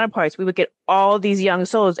counterparts, we would get all these young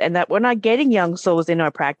souls, and that we're not getting young souls in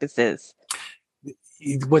our practices.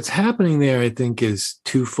 What's happening there, I think, is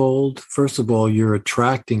twofold. First of all, you're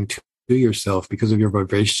attracting to yourself, because of your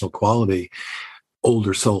vibrational quality,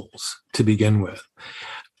 older souls to begin with.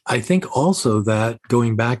 I think also that,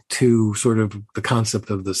 going back to sort of the concept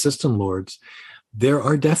of the system lords, there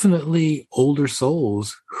are definitely older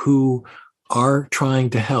souls who are trying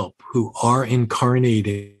to help, who are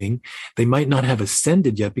incarnating. They might not have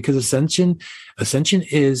ascended yet, because ascension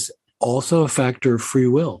is also a factor of free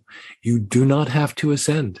will. You do not have to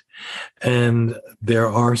ascend. And there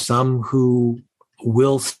are some who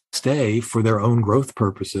will stay for their own growth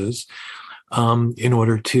purposes, in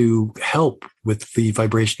order to help with the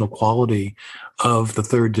vibrational quality of the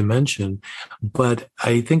third dimension. But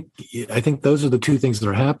I think those are the two things that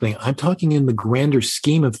are happening. I'm talking in the grander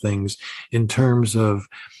scheme of things in terms of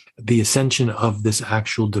the ascension of this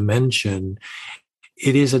actual dimension.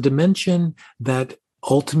 It is a dimension that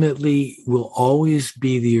ultimately will always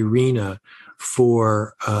be the arena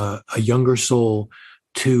for a younger soul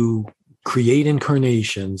to create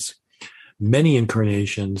incarnations, many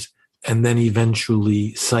incarnations, and then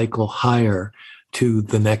eventually cycle higher to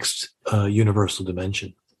the next universal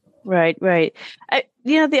dimension. Right.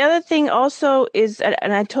 The other thing also is,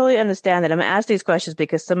 and I totally understand that I'm asking these questions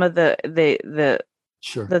because some of the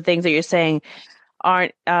things that you're saying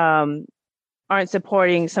aren't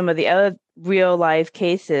supporting some of the other real life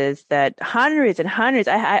cases that hundreds and hundreds.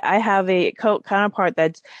 I have a counterpart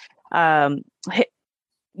that's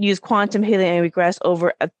used quantum healing and regress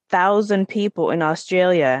over 1,000 people in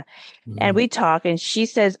Australia. And we talk, and she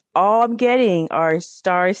says, all I'm getting are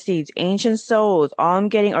star seeds, ancient souls. All I'm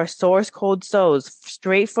getting are source code souls,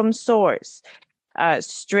 straight from source,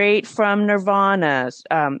 straight from nirvana,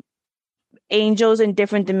 angels in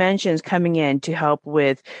different dimensions coming in to help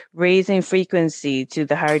with raising frequency to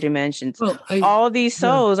the higher dimensions. Well, all these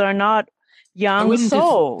souls are not young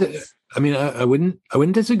souls. I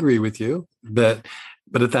wouldn't disagree with you that,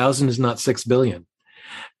 but 1,000 is not 6 billion.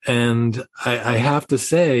 And I have to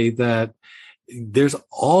say that there's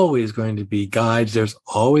always going to be guides. There's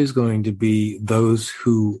always going to be those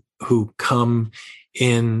who come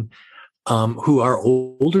in, who are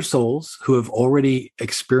older souls who have already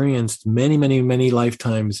experienced many, many, many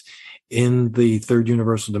lifetimes in the third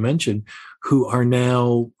universal dimension, who are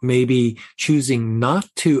now maybe choosing not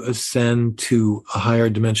to ascend to a higher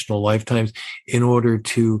dimensional lifetimes in order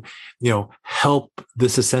to, help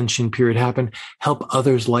this ascension period happen, help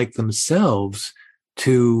others like themselves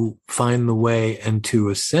to find the way and to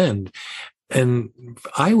ascend. And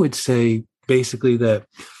I would say basically that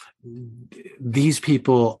these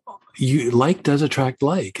people, like does attract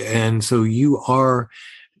like. And so you are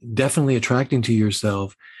definitely attracting to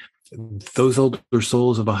yourself those older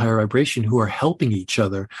souls of a higher vibration who are helping each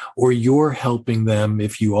other, or you're helping them.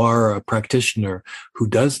 If you are a practitioner who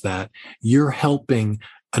does that, you're helping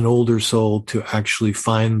an older soul to actually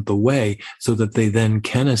find the way so that they then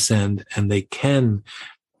can ascend and they can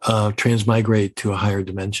transmigrate to a higher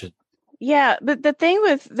dimension. Yeah, but the thing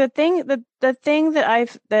that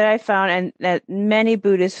I found, and that many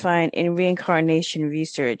Buddhists find in reincarnation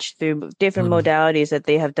research through different modalities that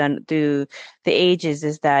they have done through the ages,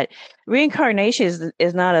 is that reincarnation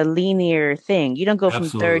is not a linear thing. You don't go from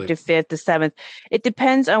third to fifth to seventh. It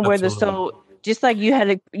depends on where the soul. Just like you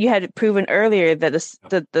had proven earlier that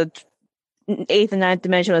the eighth and ninth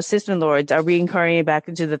dimensional assistant lords are reincarnated back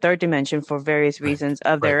into the third dimension for various reasons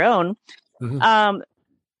of their own.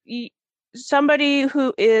 Somebody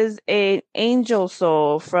who is an angel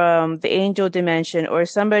soul from the angel dimension, or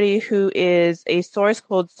somebody who is a source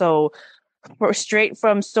code soul straight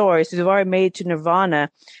from source, who's already made to nirvana,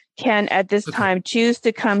 can at this time choose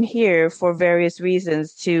to come here for various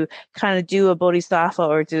reasons to kind of do a bodhisattva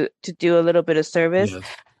or to do a little bit of service,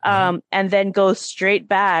 and then go straight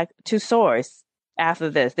back to source after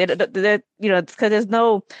this. Because there's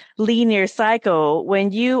no linear cycle.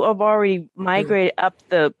 When you have already migrated up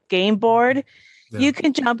the game board, you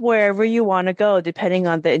can jump wherever you want to go, depending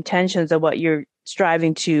on the intentions of what you're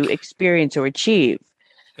striving to experience or achieve.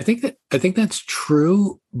 I think that's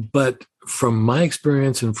true, but from my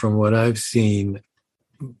experience and from what I've seen,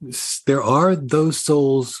 there are those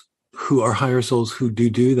souls who are higher souls who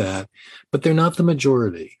do that, but they're not the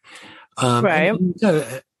majority. Right.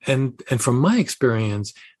 And from my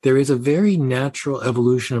experience, there is a very natural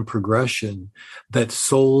evolution and progression that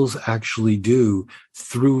souls actually do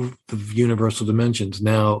through the universal dimensions.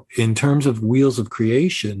 Now, in terms of wheels of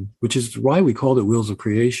creation, which is why we called it wheels of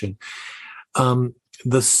creation,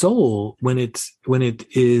 the soul, when it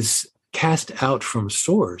is cast out from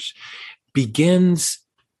source, begins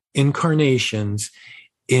incarnations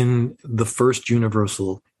in the first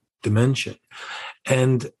universal dimension.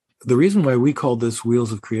 And the reason why we call this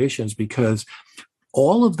wheels of creation is because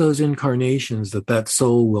all of those incarnations that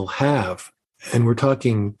soul will have, and we're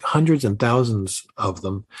talking hundreds and thousands of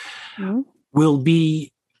them, will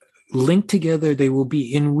be linked together. They will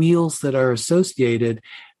be in wheels that are associated,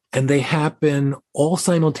 and they happen all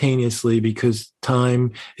simultaneously because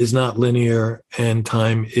time is not linear, and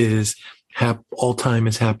all time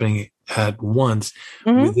is happening at once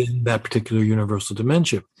within that particular universal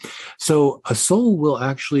dimension. So a soul will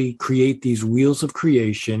actually create these wheels of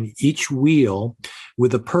creation, each wheel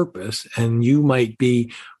with a purpose, and you might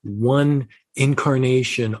be one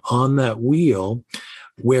incarnation on that wheel,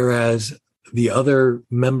 whereas the other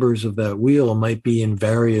members of that wheel might be in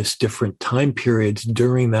various different time periods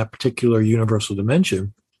during that particular universal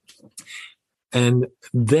dimension. And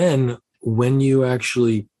then when you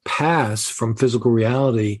actually pass from physical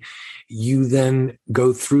reality, you then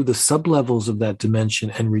go through the sublevels of that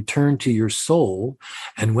dimension and return to your soul.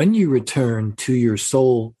 And when you return to your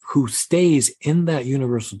soul who stays in that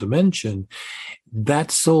universal dimension,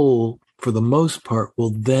 that soul, for the most part, will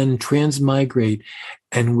then transmigrate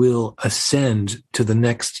and will ascend to the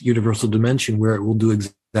next universal dimension where it will do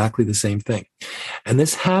exactly the same thing. And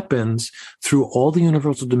this happens through all the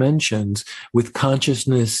universal dimensions, with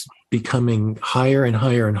consciousness becoming higher and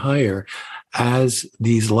higher and higher as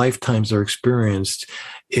these lifetimes are experienced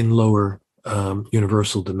in lower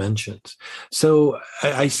universal dimensions. So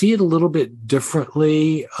I see it a little bit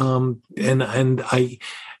differently,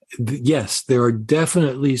 yes, there are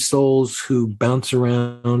definitely souls who bounce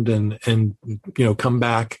around and come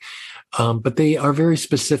back, but they are very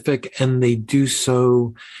specific, and they do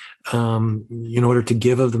so in order to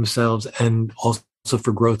give of themselves and also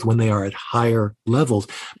for growth when they are at higher levels.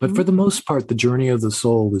 But for the most part, the journey of the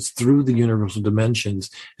soul is through the universal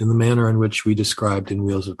dimensions in the manner in which we described in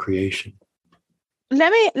Wheels of Creation.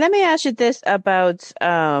 Let me ask you this about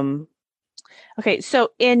okay,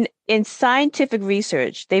 so in scientific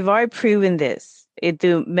research, they've already proven this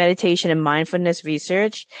through meditation and mindfulness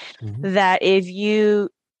research, that if you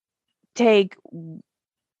take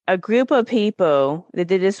a group of people, they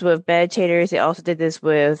did this with meditators, they also did this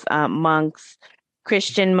with monks,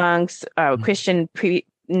 Christian monks, Christian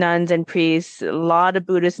nuns and priests, a lot of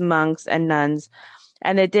Buddhist monks and nuns,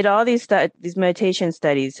 and they did all these meditation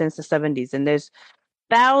studies since the 70s, and there's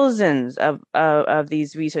thousands of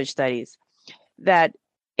these research studies that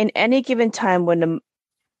in any given time when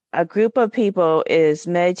a group of people is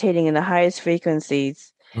meditating in the highest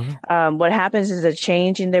frequencies, what happens is a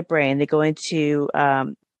change in their brain. They go into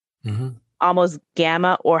almost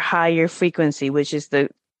gamma or higher frequency, which is the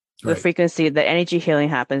frequency that energy healing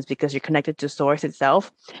happens because you're connected to source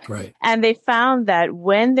itself. Right. And they found that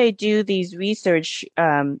when they do these research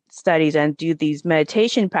studies and do these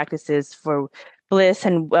meditation practices for bliss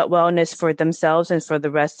and wellness for themselves and for the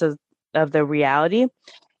rest of the reality,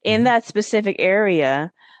 in that specific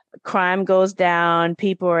area, crime goes down,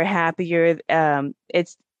 people are happier.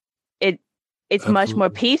 It's much more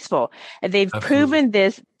peaceful. And they've proven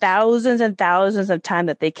this thousands and thousands of times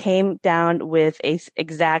that they came down with a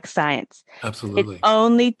exact science. Absolutely. It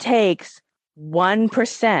only takes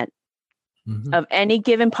 1% of any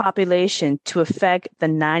given population to affect the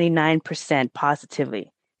 99%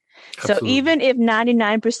 positively. Absolutely. So even if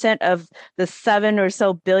 99% of the 7 or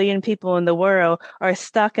so billion people in the world are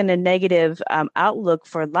stuck in a negative outlook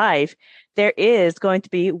for life, there is going to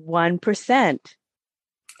be 1%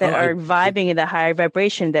 that are vibing in the higher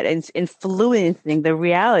vibration that is influencing the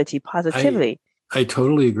reality positively. I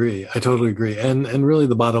totally agree. And really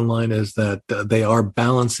the bottom line is that they are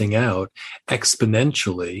balancing out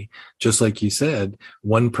exponentially. Just like you said,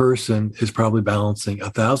 one person is probably balancing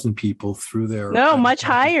 1,000 people through their... No, much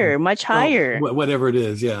higher. Well, whatever it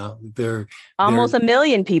is. Yeah. They're almost 1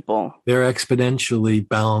 million people. They're exponentially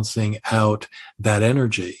balancing out that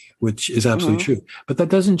energy, which is absolutely true. But that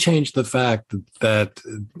doesn't change the fact that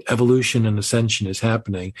evolution and ascension is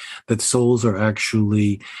happening, that souls are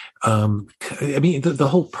actually, the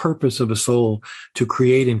whole purpose of a soul to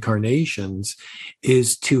create incarnations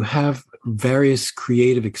is to have various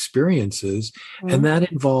creative experiences, and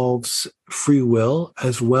that involves free will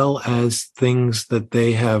as well as things that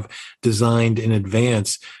they have designed in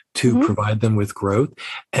advance to provide them with growth.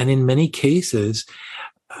 And in many cases,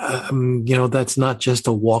 that's not just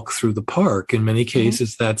a walk through the park. In many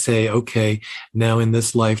cases, that's okay, now in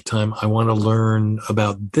this lifetime, I want to learn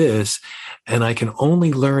about this, and I can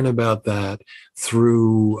only learn about that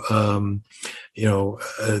through,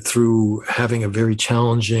 through having a very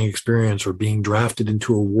challenging experience or being drafted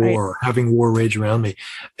into a war, or having war rage around me.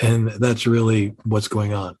 And that's really what's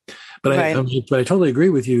going on. But I totally agree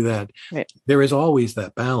with you that there is always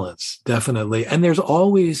that balance, definitely. And there's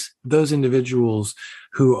always those individuals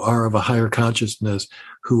who are of a higher consciousness,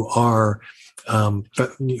 who are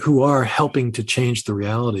helping to change the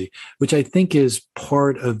reality, which I think is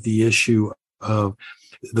part of the issue of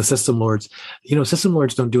the system lords. System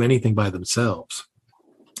lords don't do anything by themselves.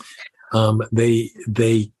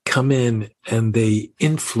 They come in and they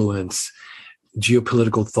influence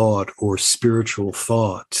geopolitical thought or spiritual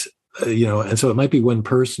thought. And so it might be one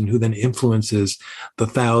person who then influences the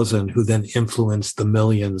 1,000, who then influence the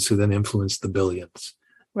millions, who then influence the billions.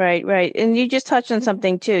 Right. And you just touched on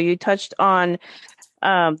something too. You touched on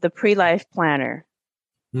the pre-life planner.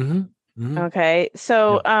 Okay.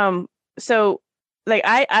 So, I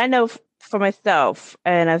know for myself,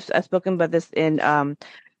 and I've spoken about this in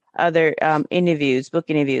other book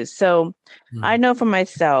interviews. So I know for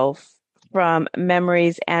myself from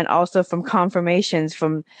memories and also from confirmations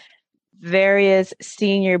from various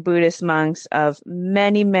senior Buddhist monks of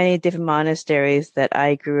many, many different monasteries that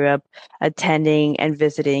I grew up attending and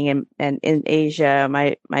visiting. And in Asia,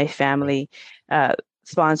 my family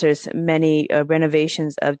sponsors many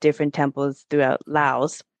renovations of different temples throughout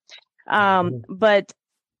Laos. But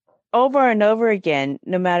over and over again,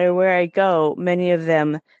 no matter where I go, many of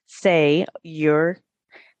them say you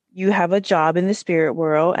have a job in the spirit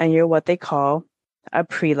world and you're what they call a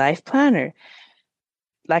pre-life planner.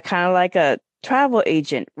 Like kind of like a travel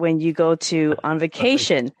agent when you go to on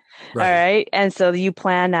vacation. Right. All right. And so you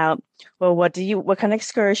plan out, well, what kind of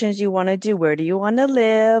excursions you want to do? Where do you want to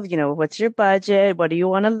live? What's your budget? What do you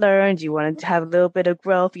want to learn? Do you want to have a little bit of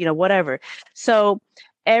growth? Whatever. So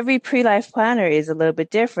every pre-life planner is a little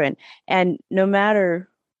bit different. And no matter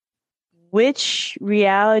which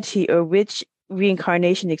reality or which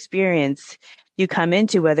reincarnation experience you come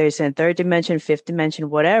into, whether it's in third dimension, fifth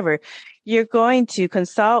dimension, whatever, you're going to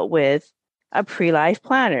consult with a pre-life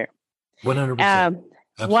planner. 100%.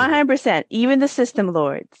 100%, even the system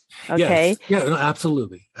lords. Okay. Yes. Yeah, no,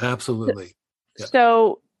 absolutely. Absolutely. Yeah.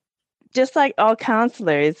 So just like all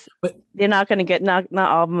counselors, but they're not going to get, not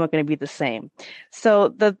all of them are going to be the same. So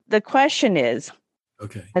the question is,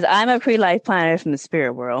 okay, as I'm a pre-life planner from the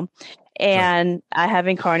spirit world, and I have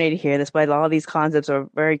incarnated here, that's why all these concepts are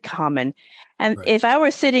very common. And if I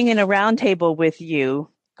were sitting in a round table with you,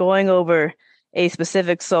 going over a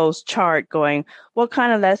specific soul's chart, going, what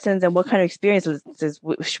kind of lessons and what kind of experiences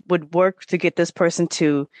would work to get this person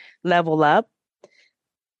to level up,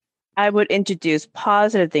 I would introduce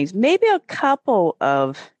positive things, maybe a couple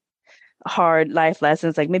of hard life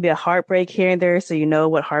lessons, like maybe a heartbreak here and there, so you know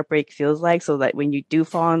what heartbreak feels like, so that when you do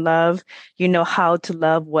fall in love, you know how to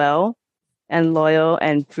love well and loyal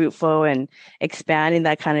and fruitful and expanding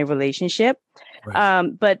that kind of relationship.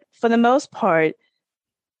 But for the most part,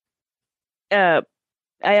 I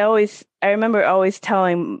remember always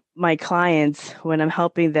telling my clients when I'm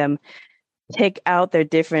helping them take out their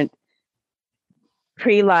different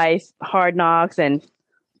pre-life hard knocks and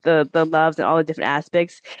the loves and all the different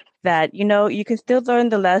aspects, that you can still learn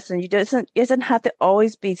the lesson. It doesn't have to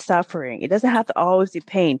always be suffering. It doesn't have to always be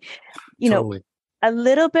pain. Totally. A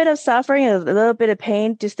little bit of suffering, a little bit of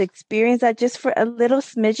pain, just to experience that just for a little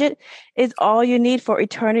smidget is all you need for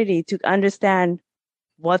eternity to understand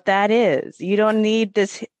what that is. You don't need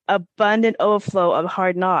this abundant overflow of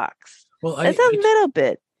hard knocks. Well, it's a little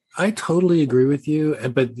bit. I totally agree with you.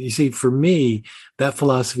 But you see, for me, that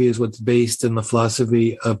philosophy is what's based in the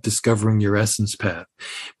philosophy of discovering your essence path.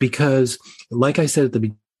 Because like I said at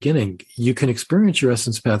the beginning, you can experience your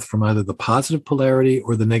essence path from either the positive polarity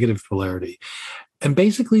or the negative polarity. And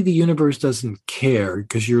basically, the universe doesn't care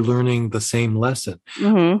because you're learning the same lesson.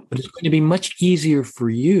 Mm-hmm. But it's going to be much easier for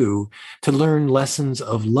you to learn lessons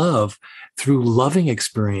of love through loving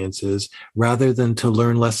experiences rather than to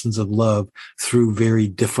learn lessons of love through very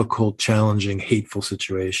difficult, challenging, hateful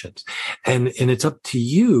situations. And it's up to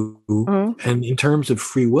you. Mm-hmm. And in terms of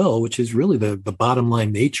free will, which is really the bottom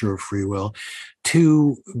line nature of free will,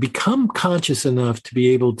 to become conscious enough to be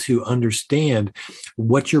able to understand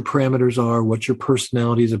what your parameters are, what your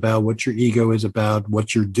personality is about, what your ego is about,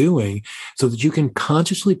 what you're doing, so that you can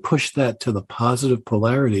consciously push that to the positive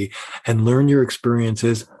polarity and learn your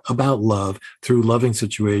experiences about love through loving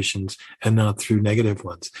situations and not through negative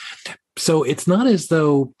ones. So it's not as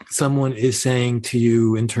though someone is saying to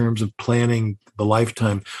you in terms of planning the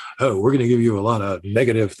lifetime, oh, we're going to give you a lot of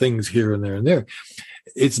negative things here and there and there.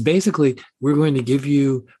 It's basically, we're going to give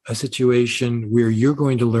you a situation where you're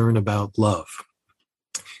going to learn about love.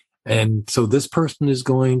 And so this person is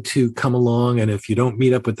going to come along, and if you don't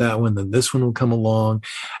meet up with that one, then this one will come along,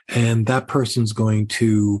 and that person's going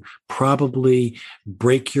to probably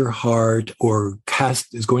break your heart, or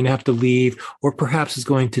is going to have to leave, or perhaps is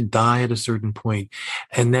going to die at a certain point.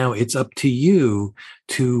 And now it's up to you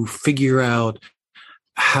to figure out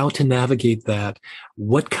how to navigate that,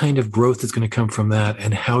 what kind of growth is going to come from that,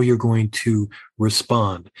 and how you're going to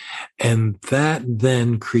respond. And that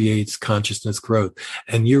then creates consciousness growth.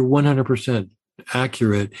 And you're 100%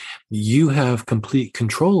 accurate. You have complete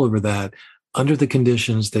control over that under the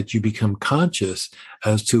conditions that you become conscious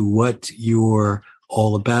as to what you're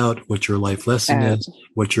all about, what your life lesson is,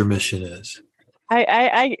 what your mission is.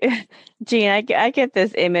 Jean, I get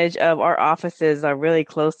this image of our offices are really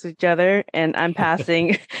close to each other, and I'm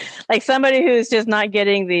passing like somebody who's just not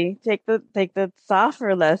getting take the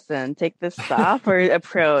softer lesson, take the softer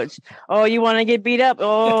approach. Oh, you want to get beat up?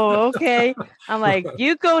 Oh, okay. I'm like,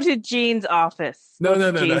 you go to Jean's office. No,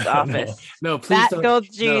 Jean's office. No, please don't. Go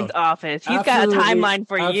to Jean's office. He's got a timeline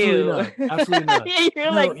for you. Not. Absolutely not.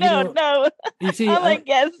 You're like, no. You see, I'm like,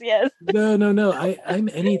 yes. No. I'm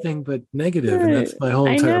anything but negative, and that's my whole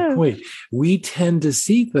entire point. We tend to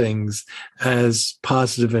see things as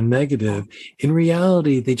positive and negative. In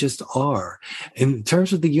reality, they just are. In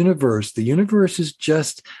terms of the universe is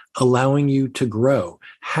just allowing you to grow.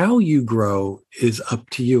 How you grow is up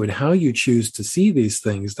to you, and how you choose to see these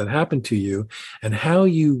things that happen to you, and how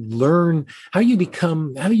you learn, how you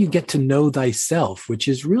get to know thyself, which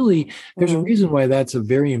is really, there's a reason why that's a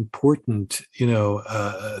very important,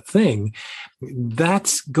 thing.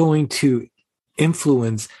 That's going to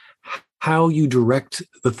influence how you direct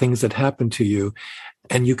the things that happen to you.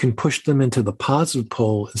 And you can push them into the positive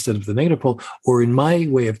pole instead of the negative pole. Or in my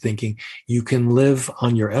way of thinking, you can live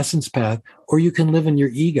on your essence path, or you can live in your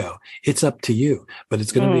ego. It's up to you. But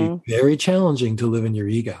it's going to be very challenging to live in your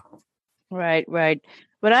ego. Right, right.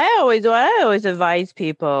 What I always advise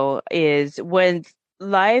people is when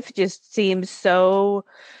life just seems so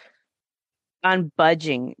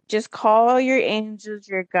unbudging, just call your angels,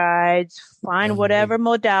 your guides, find whatever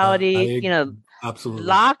modality, absolutely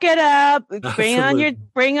lock it up, absolutely.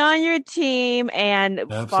 bring on your team, and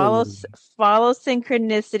follow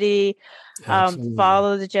synchronicity,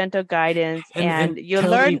 follow the gentle guidance, and you'll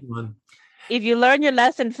learn. If you learn your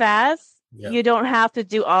lesson fast, you don't have to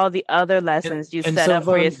do all the other lessons you set up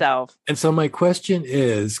for yourself. And so my question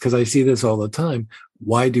is, because I see this all the time,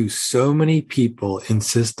 why do so many people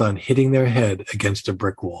insist on hitting their head against a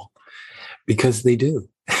brick wall? Because they do.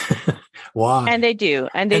 Why? And they do.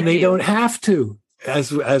 And they don't have to,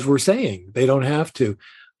 as we're saying, they don't have to,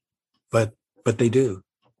 but they do.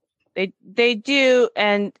 They do.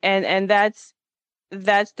 And that's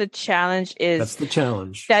the challenge That's the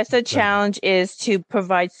challenge. That's the challenge is to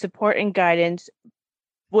provide support and guidance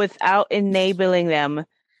without enabling them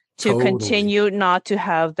to continue not to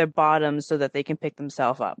have their bottoms so that they can pick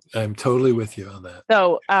themselves up. I'm totally with you on that.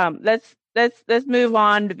 So let's move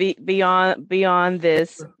on to beyond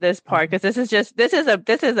this part, because this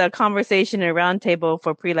is a conversation and roundtable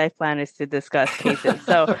for pre-life planners to discuss cases.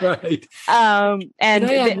 So right.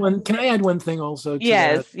 And can I add one thing also?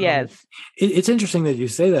 Yes. It's interesting that you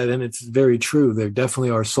say that, and it's very true. There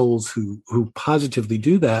definitely are souls who positively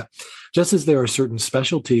do that, just as there are certain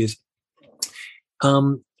specialties.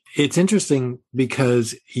 It's interesting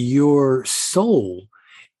because your soul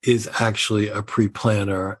is actually a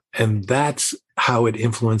pre-planner, and that's how it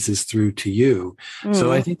influences through to you.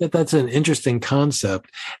 So I think that that's an interesting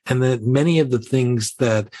concept, and that many of the things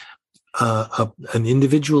that an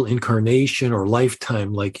individual incarnation or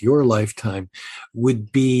lifetime, like your lifetime,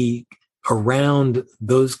 would be around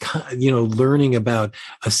those, learning about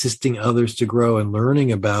assisting others to grow and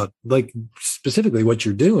learning about, like, specifically what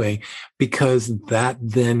you're doing, because that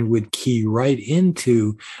then would key right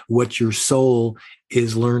into what your soul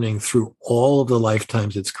is learning through all of the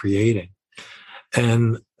lifetimes it's creating.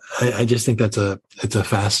 And I just think it's a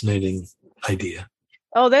fascinating idea.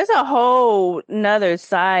 Oh, there's a whole another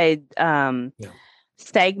side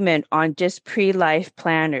segment on just pre-life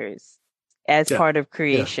planners as part of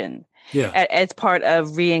creation. As part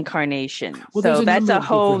of reincarnation. Well, so that's a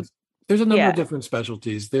whole. There's a number of different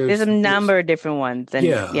specialties. There's a number of different ones. And,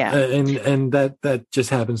 and that just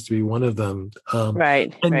happens to be one of them.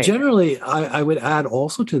 Right. And generally, I would add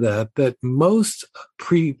also to that most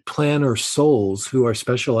pre-planner souls who are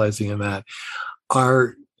specializing in that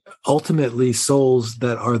are ultimately souls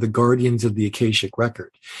that are the guardians of the Akashic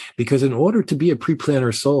record. Because in order to be a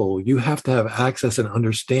pre-planner soul, you have to have access and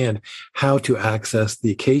understand how to access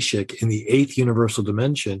the Akashic in the 8th universal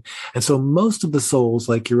dimension. And so most of the souls,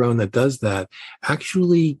 like your own, that does that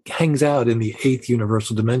actually hangs out in the 8th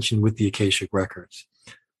universal dimension with the Akashic records.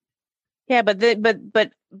 Yeah, but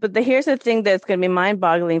here's the thing that's going to be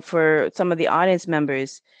mind-boggling for some of the audience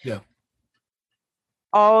members. Yeah.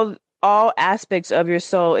 All aspects of your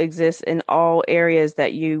soul exist in all areas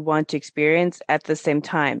that you want to experience at the same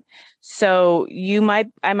time. So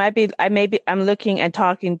I'm looking and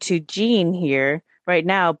talking to Jean here right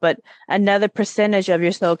now, but another percentage of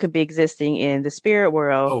your soul could be existing in the spirit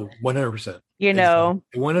world. Oh, 100%. You know,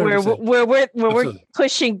 100%. we're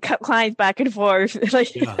pushing clients back and forth.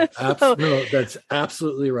 No, that's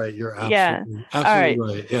absolutely right. You're absolutely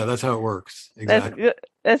right. Yeah, that's how it works. Exactly.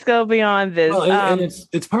 Let's go beyond this. Well, and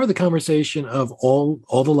it's part of the conversation of all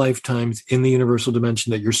the lifetimes in the universal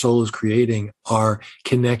dimension that your soul is creating are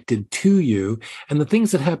connected to you, and the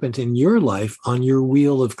things that happened in your life on your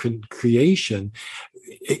wheel of creation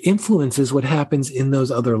influences what happens in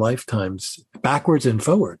those other lifetimes, backwards and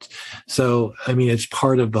forwards. So, I mean, it's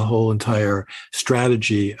part of the whole entire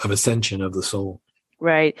strategy of ascension of the soul.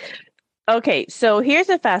 Right. Okay. So here's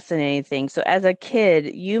a fascinating thing. So as a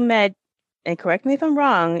kid, you met, and correct me if I'm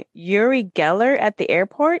wrong, Uri Geller at the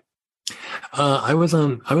airport? I was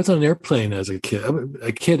on an airplane as a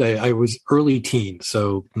kid. I was early teen,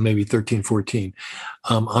 so maybe 13, 14,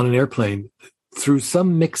 on an airplane. Through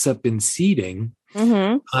some mix-up in seating,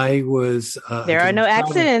 I was. There are no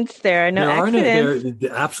accidents. There are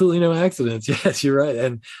absolutely no accidents. Yes, you're right.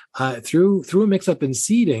 And through a mix-up in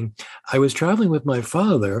seating, I was traveling with my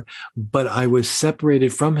father, but I was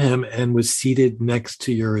separated from him and was seated next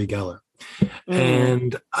to Uri Geller.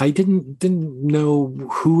 And I didn't know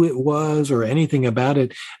who it was or anything about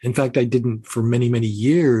it. In fact, I didn't for many, many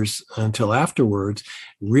years until afterwards,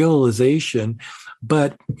 realization.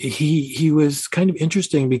 But he was kind of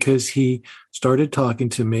interesting because he started talking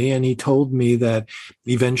to me and he told me that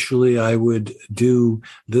eventually I would do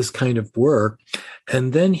this kind of work.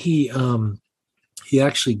 And then he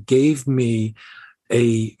actually gave me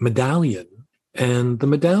a medallion, and the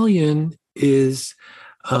medallion is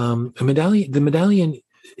the medallion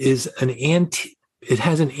is an antique. It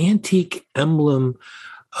has an antique emblem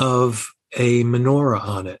of a menorah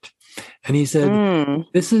on it. And he said,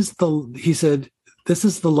 this is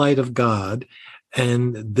the light of God.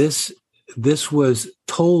 And this was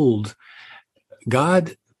told,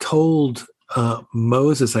 God told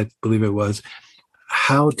Moses, I believe it was,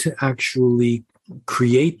 how to actually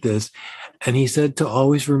create this. And he said to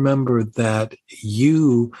always remember that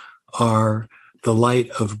you are the light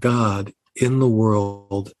of God in the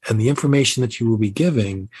world, and the information that you will be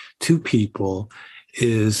giving to people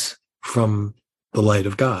is from the light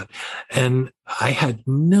of God. And I had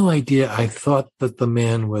no idea. I thought that the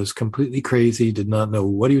man was completely crazy, did not know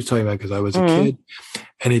what he was talking about because I was a kid,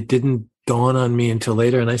 and it didn't dawn on me until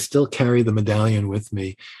later. And I still carry the medallion with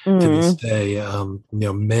me to this day,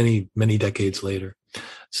 many, many decades later.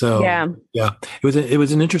 So yeah, it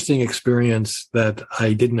was an interesting experience that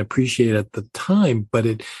I didn't appreciate at the time, but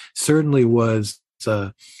it certainly was.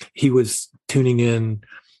 He was tuning in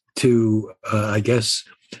to, I guess,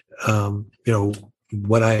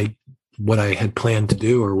 what I had planned to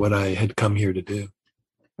do or what I had come here to do.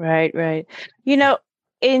 Right.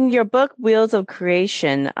 In your book, Wheels of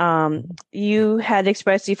Creation, you had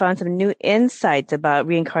expressed you found some new insights about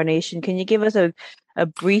reincarnation. Can you give us a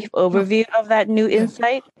brief overview of that new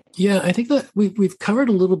insight? Yeah, I think that we've covered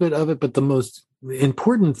a little bit of it, but the most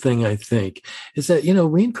important thing, I think, is that,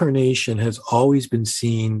 reincarnation has always been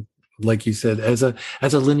seen, like you said, as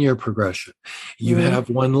a linear progression. You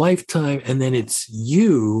have one lifetime, and then it's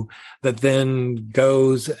you that then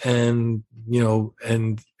goes and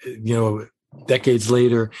decades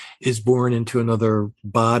later is born into another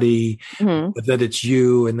body, that it's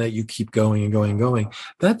you and that you keep going and going and going.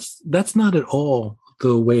 That's not at all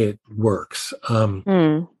the way it works.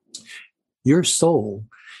 Your soul,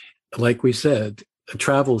 like we said,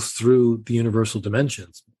 travels through the universal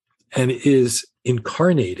dimensions and is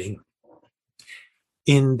incarnating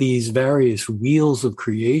in these various wheels of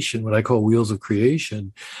creation, what I call wheels of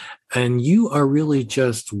creation. And you are really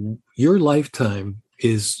just, your lifetime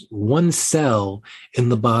is one cell in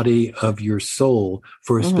the body of your soul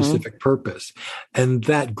for a specific purpose. And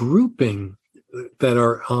that grouping that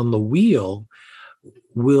are on the wheel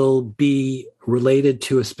will be related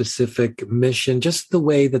to a specific mission, just the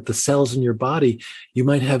way that the cells in your body, you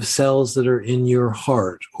might have cells that are in your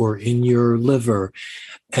heart or in your liver,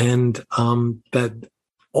 and that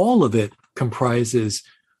all of it comprises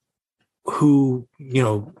who,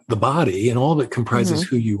 the body, and all of it comprises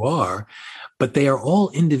who you are, but they are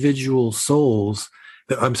all individual souls.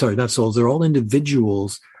 I'm sorry, not souls. They're all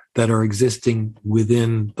individuals that are existing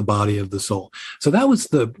within the body of the soul. So that was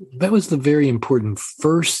the very important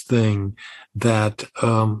first thing that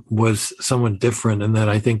was somewhat different, and that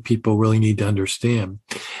I think people really need to understand.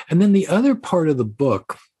 And then the other part of the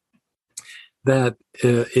book that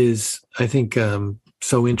is, I think,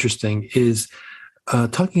 so interesting is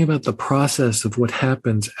talking about the process of what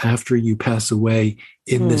happens after you pass away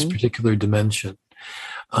in this particular dimension.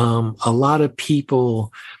 A lot of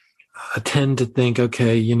people tend to think,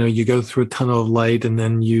 okay, you go through a tunnel of light and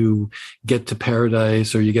then you get to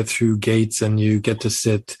paradise, or you get through gates and you get to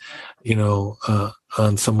sit,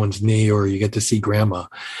 on someone's knee, or you get to see grandma,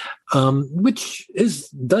 which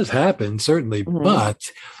does happen, certainly,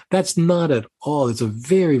 but that's not at all. It's a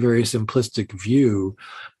very, very simplistic view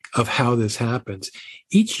of how this happens.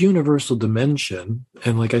 Each universal dimension,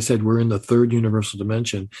 and like I said, we're in the third universal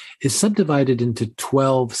dimension, is subdivided into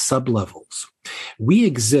 12 sublevels. We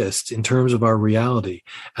exist in terms of our reality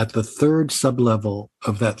at the third sublevel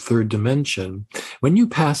of that third dimension. When you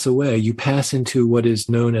pass away, you pass into what is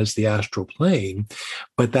known as the astral plane,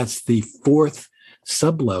 but that's the fourth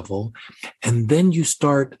sublevel. And then you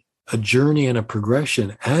start a journey and a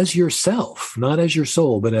progression as yourself, not as your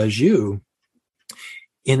soul, but as you,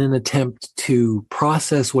 in an attempt to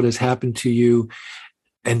process what has happened to you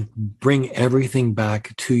and bring everything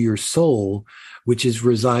back to your soul, which is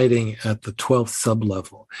residing at the 12th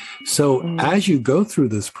sublevel. So as you go through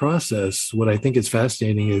this process, what I think is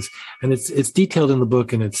fascinating is, and it's detailed in the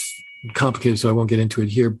book, and it's complicated, so I won't get into it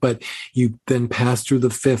here, but you then pass through the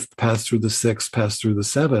fifth, pass through the sixth, pass through the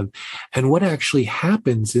seventh. And what actually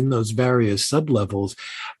happens in those various sublevels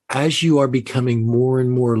as you are becoming more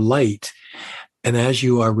and more light and as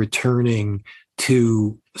you are returning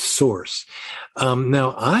to source.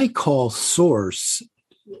 Now, I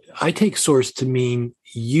take source to mean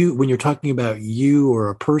you, when you're talking about you or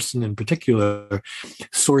a person in particular,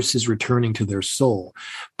 source is returning to their soul.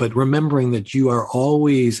 But remembering that you are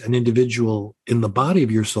always an individual in the body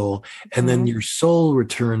of your soul, and then your soul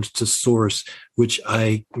returns to source, which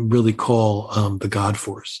I really call the God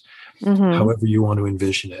force, however you want to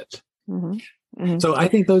envision it. So I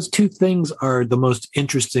think those two things are the most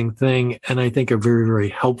interesting thing, and I think are very, very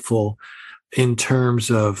helpful in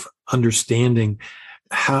terms of understanding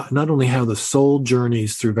how, not only how the soul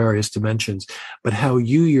journeys through various dimensions, but how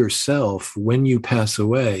you yourself, when you pass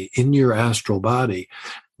away in your astral body,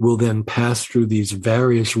 will then pass through these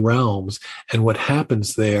various realms, and what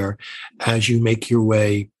happens there as you make your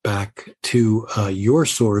way back to your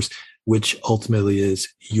source, which ultimately is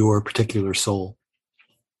your particular soul.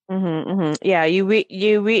 Yeah, you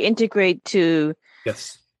reintegrate to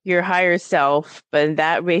your higher self, but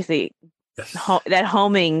that basically that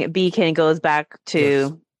homing beacon goes back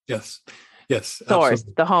to source,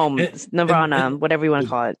 absolutely. The home, nirvana, and whatever you want to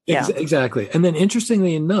call it. Yeah, exactly. And then,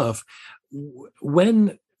 interestingly enough,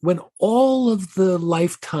 when all of the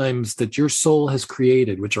lifetimes that your soul has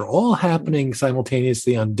created, which are all happening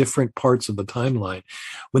simultaneously on different parts of the timeline,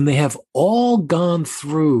 when they have all gone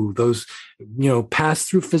through those, passed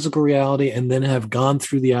through physical reality and then have gone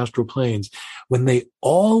through the astral planes, when they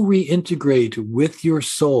all reintegrate with your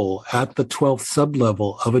soul at the 12th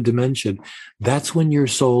sublevel of a dimension, that's when your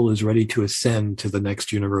soul is ready to ascend to the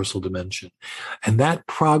next universal dimension. And that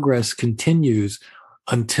progress continues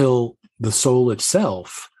until the soul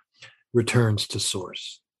itself returns to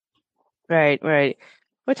source. Right.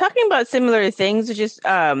 We're talking about similar things, just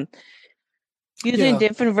using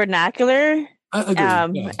different vernacular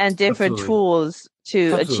and different tools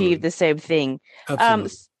to achieve the same thing.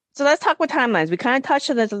 So let's talk about timelines. We kind of touched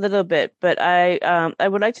on this a little bit, but I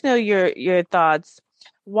would like to know your thoughts.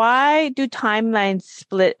 Why do timelines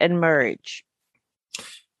split and merge?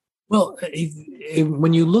 Well,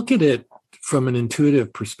 when you look at it from an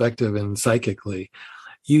intuitive perspective and psychically,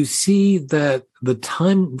 you see that the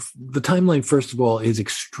timeline, first of all, is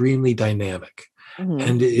extremely dynamic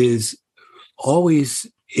and is always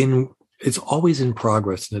it's always in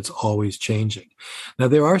progress and it's always changing. Now,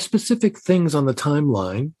 there are specific things on the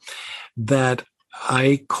timeline that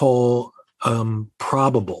I call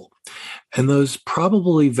probable. And those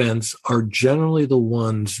probable events are generally the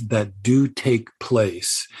ones that do take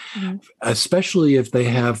place, especially if they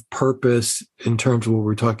have purpose in terms of what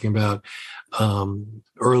we're talking about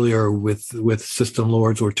earlier with system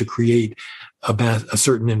lords, or to create a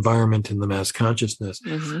certain environment in the mass consciousness.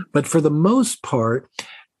 But for the most part,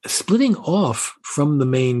 splitting off from the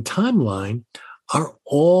main timeline are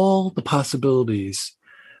all the possibilities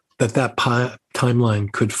that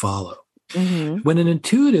timeline could follow. When an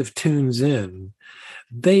intuitive tunes in,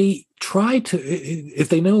 they try to, if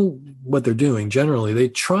they know what they're doing, generally, they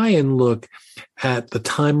try and look at the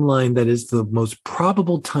timeline that is the most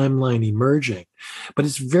probable timeline emerging. But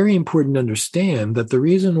it's very important to understand that the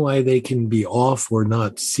reason why they can be off or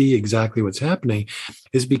not see exactly what's happening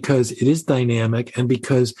is because it is dynamic, and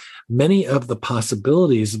because many of the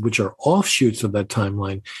possibilities, which are offshoots of that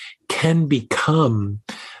timeline, can become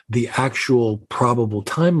the actual probable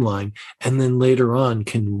timeline, and then later on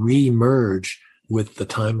can re-merge with the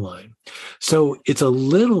timeline. So it's a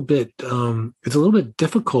little bit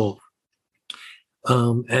difficult,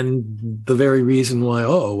 and the very reason why,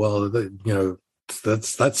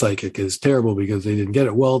 that psychic is terrible because they didn't get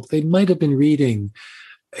it. Well, they might have been reading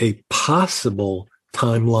a possible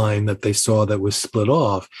timeline that they saw that was split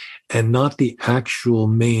off, and not the actual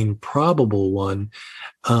main probable one.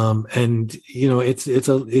 It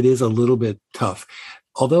is a little bit tough.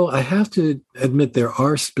 Although I have to admit there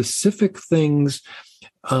are specific things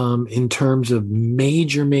in terms of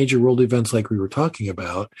major world events like we were talking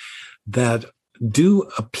about that do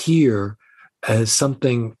appear as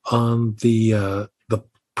something on the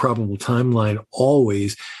probable timeline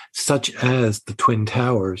always, such as the Twin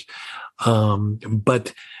Towers.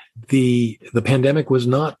 But the pandemic was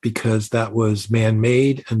not, because that was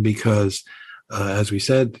man-made, and because as we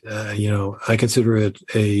said, I consider it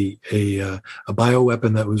a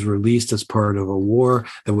bioweapon that was released as part of a war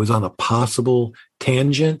that was on a possible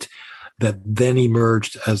tangent that then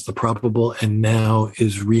emerged as the probable, and now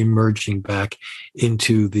is re-emerging back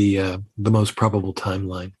into the most probable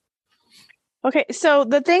timeline. Okay, so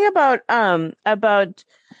the thing about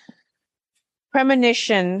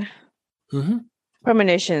premonition, Mm-hmm.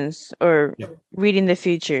 premonitions, or Yeah. reading the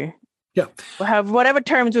future. Yeah. Or have whatever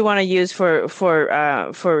terms we want to use for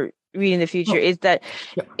reading the future is that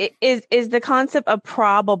Yeah. is the concept of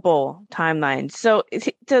probable timelines. So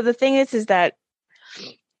the thing is that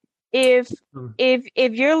if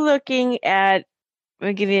you're looking at, let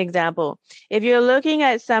me give you an example. If you're looking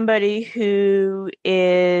at somebody who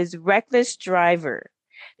is reckless driver,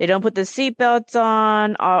 they don't put the seatbelts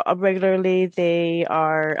on regularly. They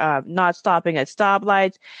are not stopping at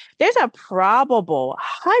stoplights. There's a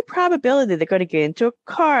high probability they're going to get into a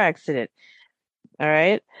car accident. All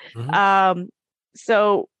right. Mm-hmm.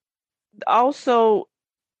 So also,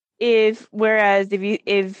 if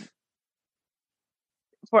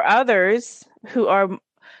for others who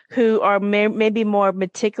are maybe more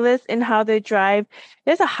meticulous in how they drive,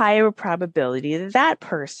 there's a higher probability that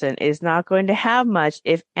person is not going to have much,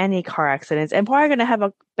 if any, car accidents, and probably going to have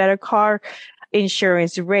a better car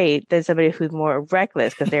insurance rate than somebody who's more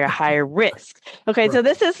reckless because they're a higher risk. Okay, Right. so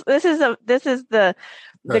this is the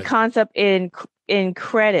concept in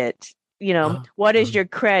credit. What is your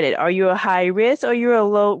credit? Are you a high risk or you're a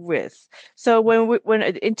low risk? So when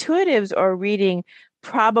intuitives are reading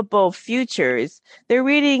probable futures, they're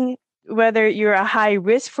reading whether you're a high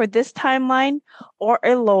risk for this timeline or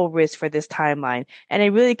a low risk for this timeline. And it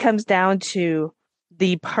really comes down to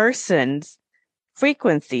the person's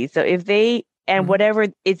frequency. So if they, and whatever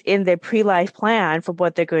is in their pre-life plan for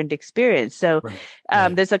what they're going to experience. So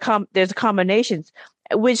there's a combinations,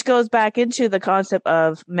 which goes back into the concept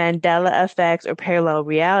of Mandela effects or parallel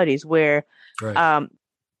realities, where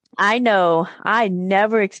I know I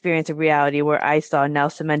never experienced a reality where I saw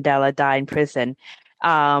Nelson Mandela die in prison.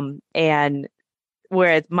 And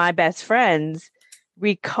whereas my best friends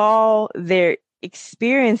recall their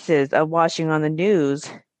experiences of watching on the news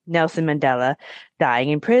Nelson Mandela dying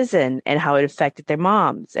in prison and how it affected their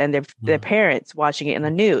moms and their parents watching it in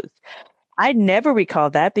the news. I never recall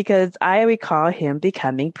that because I recall him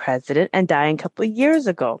becoming president and dying a couple of years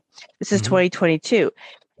ago. This is 2022.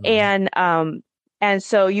 And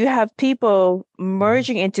so you have people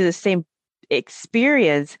merging into the same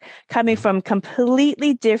experience coming from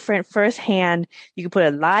completely different firsthand. You can put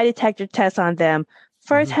a lie detector test on them,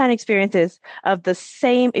 firsthand experiences of the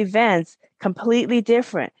same events, completely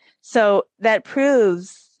different. So that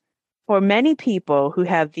proves for many people who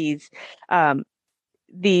have these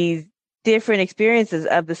different experiences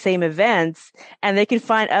of the same events, and they can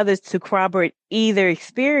find others to corroborate either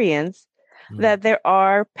experience, that there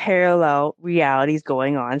are parallel realities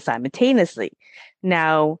going on simultaneously.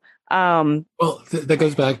 Now, that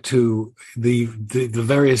goes back to the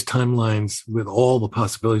various timelines with all the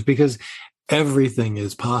possibilities, because everything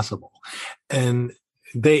is possible, and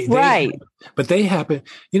they but they happen.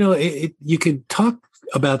 You could talk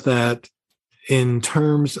about that in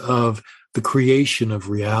terms of the creation of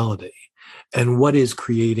reality. And what is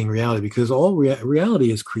creating reality? Because all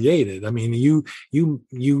reality is created. I mean,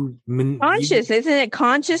 conscious, isn't it?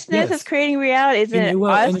 Consciousness is creating reality. Isn't it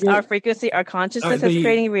us, our frequency, our consciousness is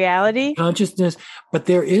creating reality? Consciousness, but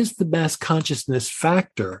there is the mass consciousness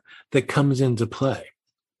factor that comes into play.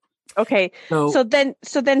 Okay, so then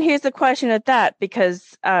here's the question of that,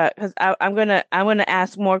 because I'm gonna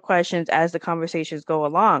ask more questions as the conversations go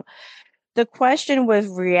along. The question with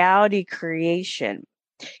reality creation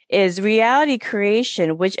is reality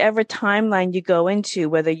creation, whichever timeline you go into,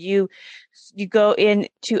 whether you go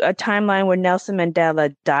into a timeline where Nelson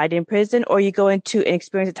Mandela died in prison, or you go into an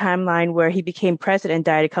experience, a timeline where he became president and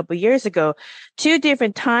died a couple of years ago. Two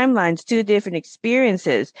different timelines, two different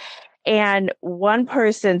experiences. And one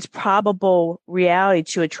person's probable reality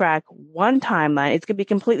to attract one timeline is going to be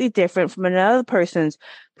completely different from another person's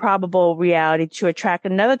probable reality to attract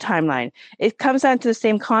another timeline. It comes down to the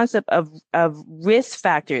same concept of risk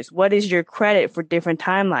factors. What is your credit for different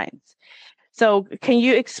timelines? So can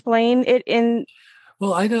you explain it in...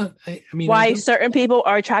 Well, I mean, why certain people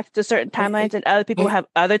are attracted to certain timelines and other people have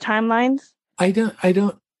other timelines? I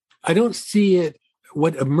don't see it.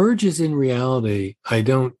 What emerges in reality, I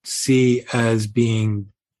don't see as being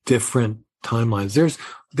different timelines.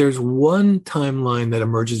 There's one timeline that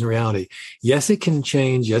emerges in reality. Yes, it can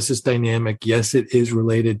change. Yes, it's dynamic. Yes, it is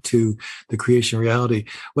related to the creation of reality.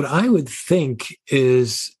 What I would think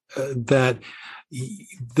is that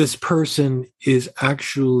this person is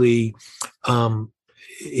actually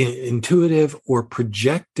intuitive or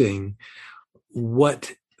projecting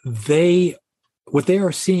what they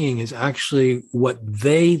are seeing is actually what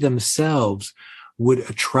they themselves would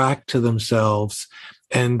attract to themselves,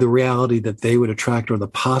 and the reality that they would attract, or the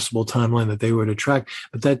possible timeline that they would attract.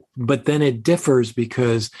 But then it differs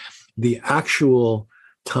because the actual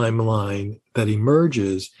timeline that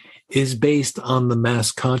emerges is based on the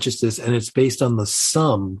mass consciousness, and it's based on the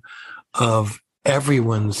sum of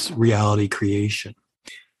everyone's reality creation.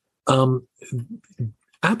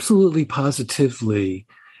 Absolutely positively,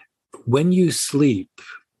 when you sleep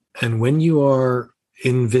and when you are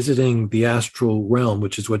in visiting the astral realm,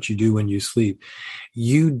 which is what you do when you sleep,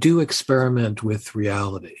 you do experiment with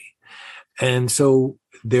reality. And so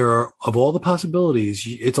there are, of all the possibilities,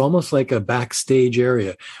 it's almost like a backstage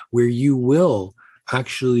area where you will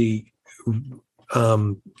actually,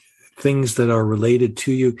 things that are related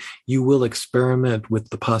to you, you will experiment with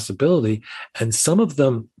the possibility, and some of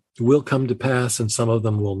them will come to pass and some of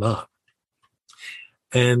them will not.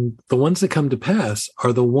 And the ones that come to pass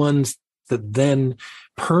are the ones that then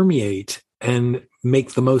permeate and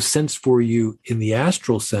make the most sense for you in the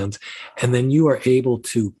astral sense. And then you are able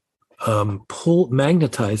to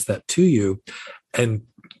magnetize that to you and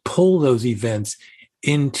pull those events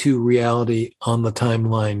into reality on the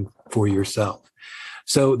timeline for yourself.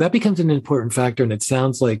 So that becomes an important factor. And it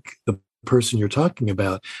sounds like the person you're talking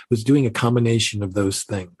about was doing a combination of those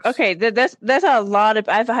things. Okay, that's a lot of.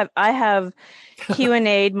 I have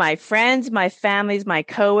Q&A'd my friends, my families, my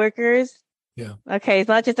coworkers. Yeah. Okay, it's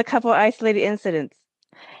not just a couple of isolated incidents.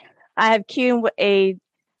 I have Q&A'd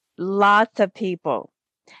lots of people,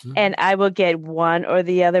 and I will get one or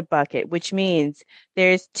the other bucket, which means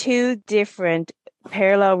there's two different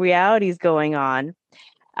parallel realities going on,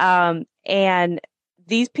 and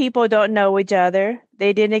these people don't know each other.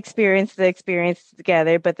 They didn't experience the experience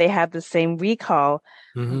together, but they have the same recall.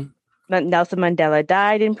 Nelson Mandela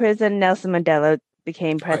died in prison. Nelson Mandela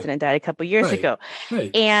became president, died a couple years ago.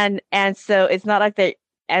 Right. And so it's not like they,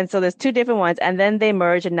 and so there's two different ones, and then they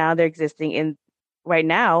merge, and now they're existing in right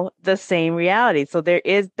now the same reality. So there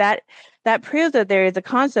is that proves that there is a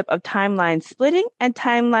concept of timeline splitting and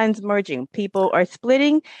timelines merging. People are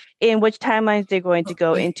splitting in which timelines they're going to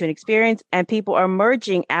go into an experience, and people are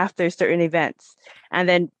merging after certain events. And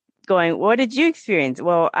then going, what did you experience?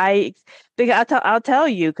 Well, I'll tell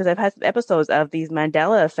you, because I've had some episodes of these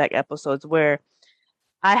Mandela effect episodes where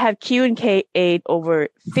I have Q&A'd over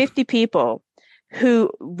 50 people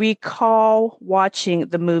who recall watching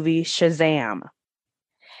the movie Shazam.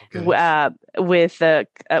 With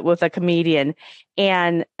a comedian,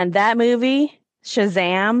 and that movie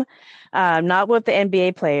Shazam, not with the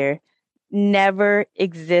NBA player, never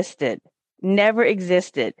existed.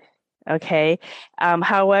 Okay.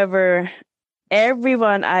 However,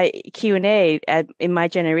 everyone I Q&A in my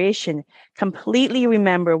generation completely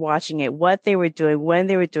remember watching it, what they were doing, when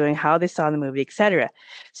they were doing, how they saw the movie, etc.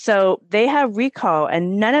 So they have recall,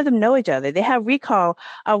 and none of them know each other. They have recall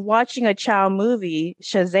of watching a child movie,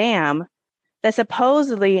 Shazam, that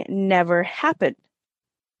supposedly never happened.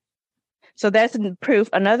 So that's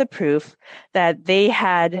another proof that they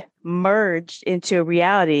had merged into a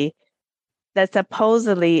reality that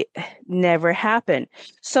supposedly never happened.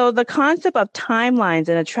 So the concept of timelines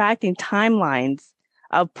and attracting timelines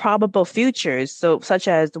of probable futures, so such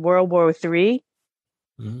as World War III,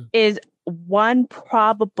 is one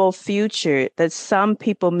probable future that some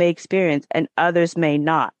people may experience and others may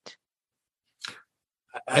not.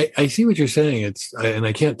 I see what you're saying. And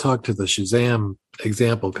I can't talk to the Shazam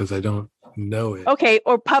example because I don't know it. Okay,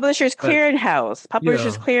 or Publishers Clearinghouse.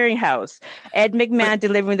 Ed McMahon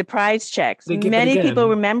delivering the prize checks. Many people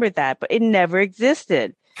remember that, but it never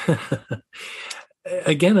existed.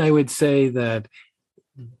 Again, I would say that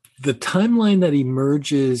the timeline that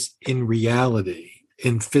emerges in reality,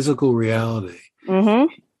 in physical reality,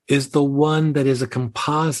 is the one that is a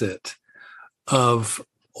composite of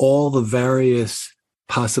all the various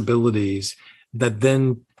possibilities that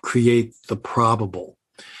then create the probable.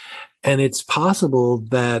 And it's possible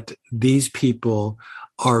that these people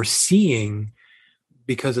are seeing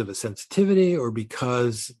because of a sensitivity or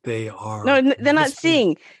because they are... No, they're not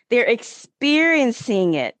seeing. They're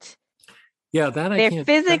experiencing it. Yeah, they're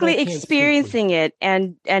physically experiencing it,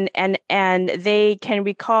 and they can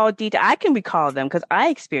recall detail. I can recall them because I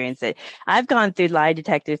experienced it. I've gone through lie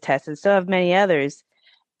detector tests, and so have many others.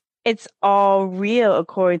 It's all real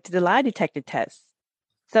according to the lie detector tests.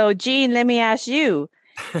 So, Gene, let me ask you: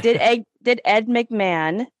 Did Ed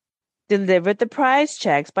McMahon deliver the prize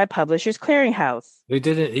checks by Publishers Clearinghouse? He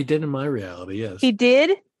did it. He did in my reality. Yes, he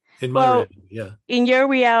did. In my reality, yeah. In your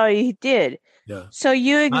reality, he did. Yeah. So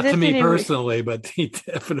you existed. Not to me personally, but he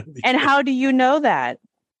definitely. And did. How do you know that?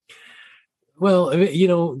 Well,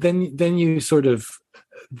 then you sort of,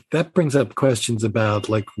 that brings up questions about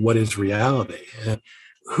like what is reality,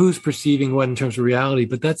 who's perceiving what in terms of reality.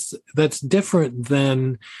 But that's different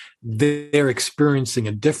than they're experiencing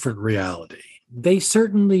a different reality. they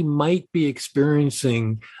certainly might be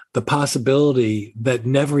experiencing the possibility that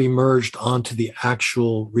never emerged onto the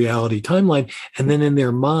actual reality timeline. And then in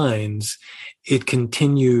their minds, it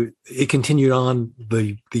continued on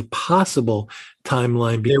the possible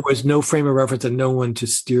timeline. There was no frame of reference and no one to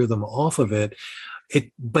steer them off of it.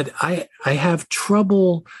 But I have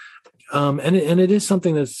trouble, and it is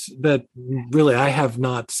something that really I have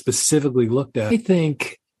not specifically looked at. I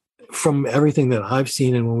think from everything that I've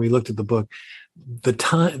seen, and when we looked at the book,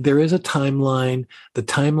 there is a timeline. The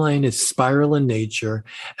timeline is spiral in nature,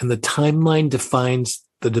 and the timeline defines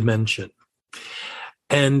the dimension.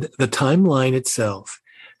 And the timeline itself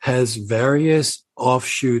has various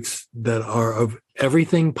offshoots that are of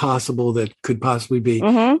everything possible that could possibly be,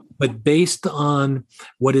 but based on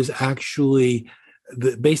what is actually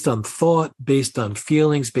based on thought, based on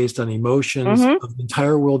feelings, based on emotions of the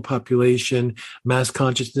entire world population, mass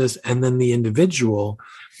consciousness, and then the individual.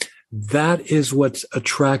 That is what's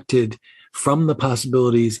attracted from the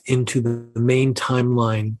possibilities into the main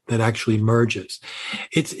timeline that actually merges.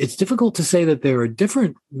 It's difficult to say that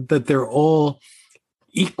they're all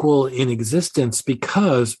equal in existence,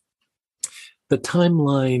 because the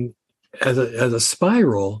timeline as a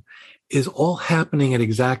spiral is all happening at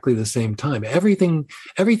exactly the same time. Everything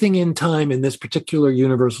in time in this particular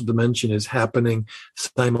universal dimension is happening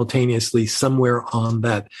simultaneously somewhere on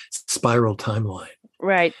that spiral timeline.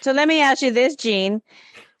 Right. So let me ask you this, Gene,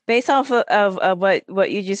 based off of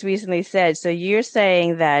what you just recently said. So you're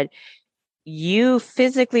saying that you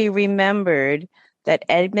physically remembered that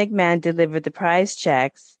Ed McMahon delivered the prize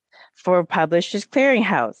checks for Publishers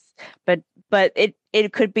Clearinghouse, but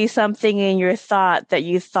it could be something in your thought that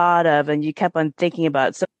you thought of and you kept on thinking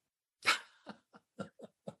about. So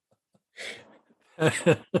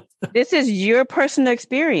this is your personal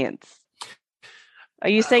experience. Are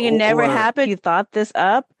you saying it never happened? You thought this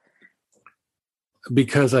up?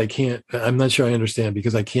 Because I'm not sure I understand,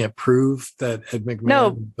 because I can't prove that Ed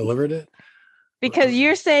McMahon delivered it? Because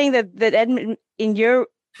you're saying that Ed, in your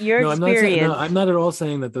experience. I'm not at all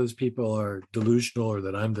saying that those people are delusional or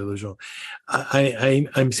that I'm delusional.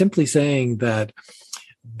 I'm simply saying that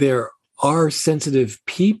there are sensitive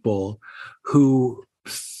people who,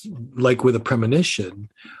 like with a premonition,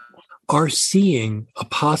 are seeing a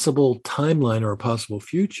possible timeline or a possible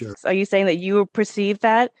future. Are you saying that you perceived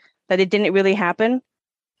that it didn't really happen?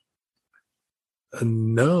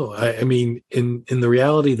 No, I mean, in the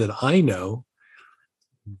reality that I know,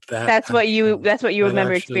 that's what you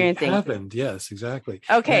remember experiencing. Happened, yes, exactly.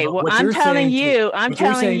 Okay, now, well, I'm telling you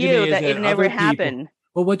that it never happened.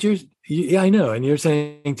 Well, I know, and you're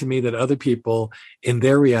saying to me that other people in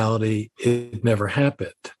their reality, it never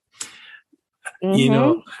happened. You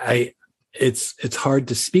know, it's hard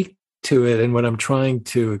to speak to it, and what I'm trying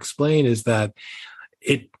to explain is that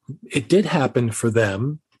it did happen for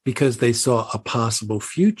them because they saw a possible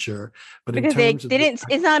future, but because they didn't.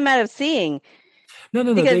 It's not a matter of seeing.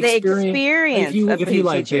 No. Because they experienced if you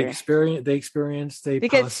like, they experienced a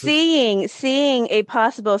because seeing a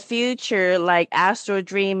possible future, like astral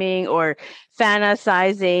dreaming or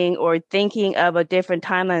fantasizing or thinking of a different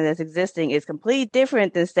timeline that's existing, is completely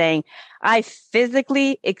different than saying, I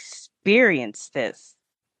physically experienced this.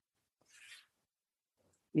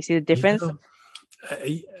 You see the difference?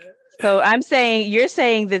 So you're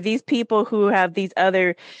saying that these people who have these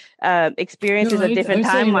other experiences of different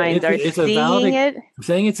timelines are seeing it? I'm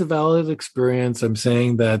saying it's a valid experience. I'm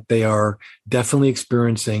saying that they are definitely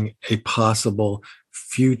experiencing a possible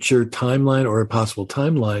future timeline or a possible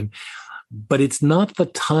timeline, but it's not the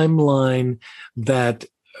timeline that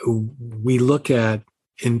we look at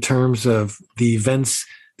in terms of the events,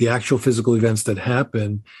 the actual physical events that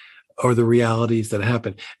happen, or the realities that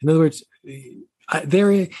happen. In other words,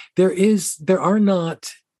 there are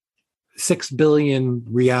not 6 billion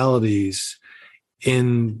realities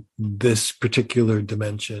in this particular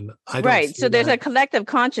dimension. Right. So there's a collective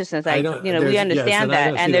consciousness. We understand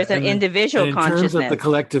that, and there's an individual consciousness. In terms of the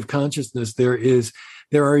collective consciousness,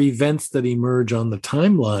 there are events that emerge on the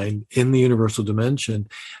timeline in the universal dimension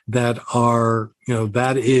that are,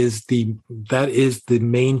 that is the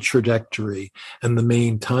main trajectory and the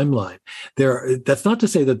main timeline. That's not to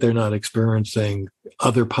say that they're not experiencing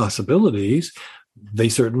other possibilities. They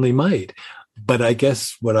certainly might. But I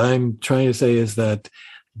guess what I'm trying to say is that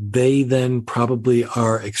they then probably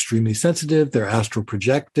are extremely sensitive. They're astral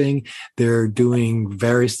projecting. They're doing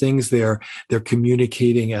various things. They're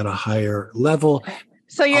communicating at a higher level.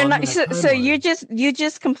 So you're not. So you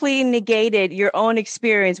just completely negated your own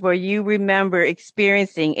experience, where you remember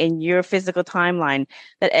experiencing in your physical timeline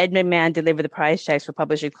that Ed McMahon delivered the prize checks for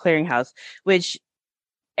Publishers Clearinghouse, which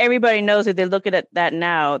everybody knows if they're looking at that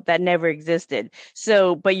now, that never existed.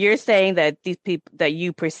 So, but you're saying that these people, that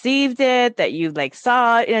you perceived it, that you like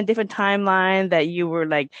saw it in a different timeline, that you were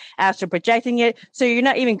like astral projecting it. So you're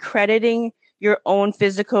not even crediting your own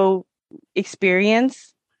physical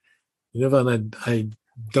experience. I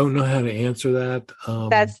don't know how to answer that.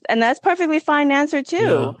 That's perfectly fine answer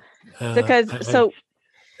too. Yeah, Because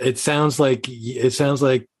it sounds like you're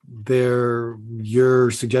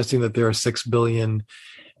suggesting that there are 6 billion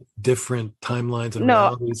different timelines and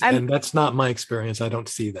realities, and that's not my experience. I don't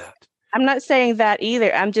see that. I'm not saying that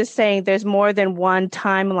either. I'm just saying there's more than one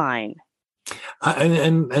timeline.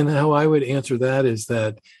 And how I would answer that is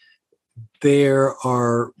that there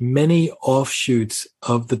are many offshoots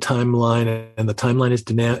of the timeline, and the timeline is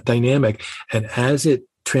dynamic. And as it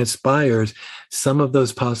transpires, some of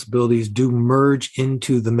those possibilities do merge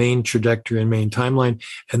into the main trajectory and main timeline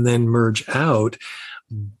and then merge out.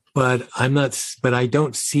 But I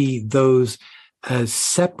don't see those as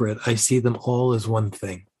separate. I see them all as one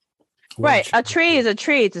thing. Right. A tree is a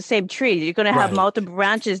tree. It's the same tree. You're going to have multiple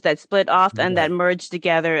branches that split off and that merge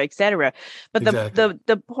together, etc. But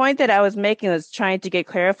the point that I was making, was trying to get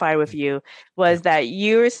clarified with you, was that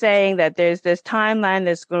you were saying that there's this timeline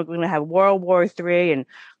that's going to have World War III and,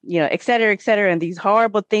 et cetera, and these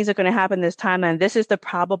horrible things are going to happen in this timeline. This is the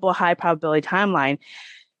probable high probability timeline,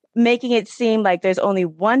 making it seem like there's only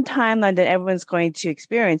one timeline that everyone's going to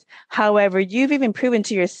experience. However, you've even proven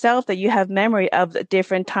to yourself that you have memory of the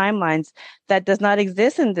different timelines that does not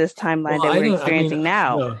exist in this timeline that we're experiencing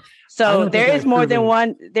now. No, so there is more than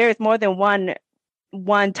one. There is more than one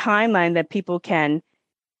timeline that people can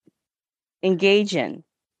engage in.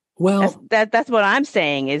 Well, that's what I'm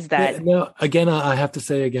saying is that. No, again, I have to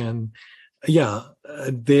say again, the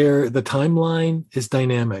timeline is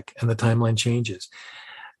dynamic and the timeline changes.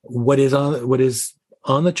 What is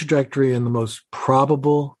on the trajectory and the most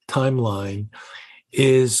probable timeline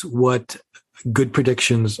is what good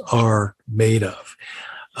predictions are made of.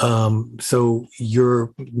 So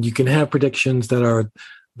you can have predictions that are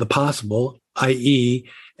the possible, i.e.,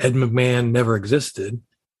 Ed McMahon never existed.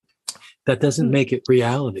 That doesn't make it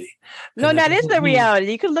reality. No, that is the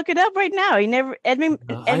reality. You can look it up right now. Ed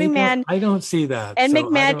McMahon. I don't see that. Ed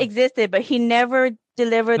McMahon existed, but he never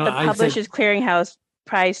delivered the Publishers Clearinghouse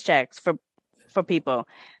price checks for people.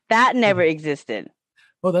 That never existed.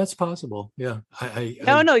 Well, that's possible. Yeah.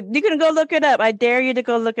 No, you can go look it up. I dare you to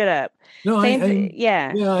go look it up. No,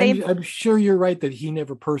 I'm sure you're right that he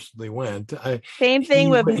never personally went. Same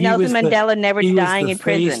thing with Nelson Mandela never dying in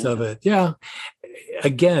prison. Face of it. Yeah.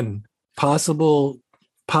 Again, possible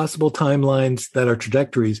timelines that are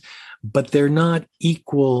trajectories, but they're not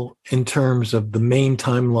equal in terms of the main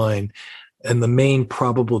timeline and the main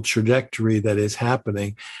probable trajectory that is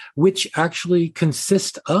happening, which actually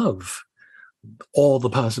consists of all the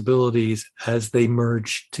possibilities as they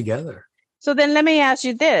merge together. So then let me ask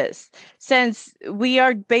you this. Since we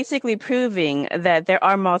are basically proving that there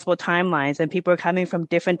are multiple timelines and people are coming from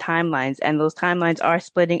different timelines and those timelines are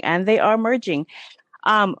splitting and they are merging,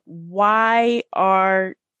 why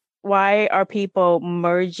are people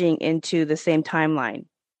merging into the same timeline?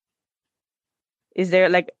 Is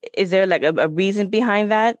there a reason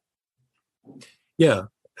behind that? Yeah.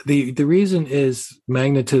 The reason is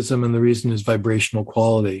magnetism, and the reason is vibrational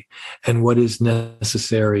quality and what is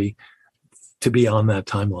necessary to be on that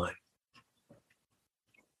timeline.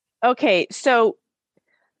 Okay, so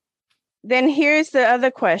then here's the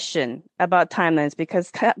other question about timelines,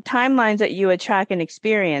 because timelines that you attract and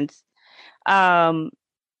experience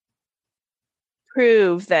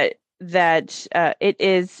prove that it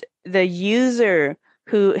is the user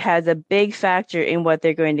who has a big factor in what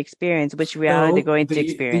they're going to experience, which reality they're going to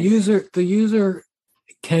experience. The user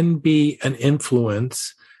can be an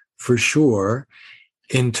influence for sure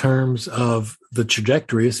in terms of the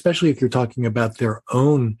trajectory, especially if you're talking about their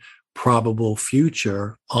own probable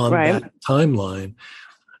future on that timeline.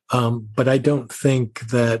 But I don't think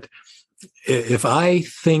that if I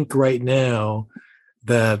think right now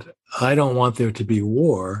that I don't want there to be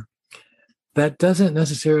war, that doesn't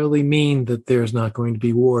necessarily mean that there's not going to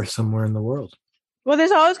be war somewhere in the world. Well,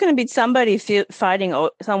 there's always going to be somebody fighting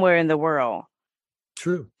somewhere in the world.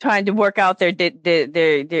 True. Trying to work out their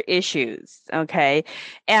issues. Okay.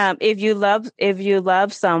 If you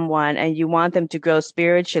love someone and you want them to grow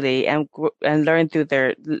spiritually and learn through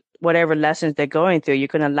their whatever lessons they're going through, you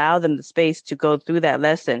can allow them the space to go through that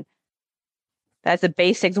lesson. That's the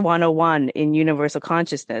basics 101 in universal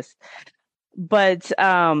consciousness. But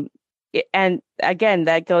and again,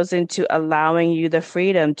 that goes into allowing you the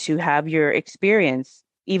freedom to have your experience,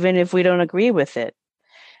 even if we don't agree with it.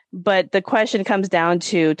 But the question comes down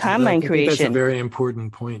to timeline I think creation. that's a very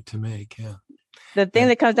important point to make. Yeah. The thing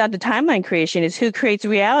that comes down to timeline creation is who creates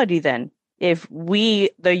reality then? If we,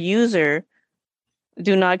 the user,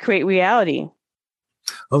 do not create reality.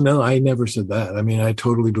 Oh, no, I never said that. I mean, I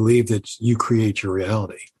totally believe that you create your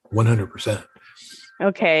reality 100%.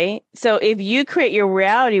 Okay. So if you create your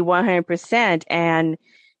reality 100% and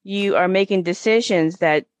you are making decisions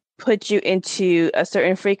that put you into a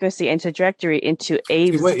certain frequency and trajectory into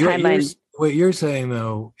a timeline. What you're saying,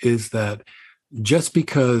 though, is that just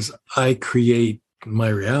because I create my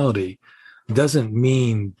reality doesn't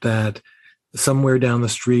mean that somewhere down the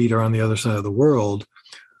street or on the other side of the world,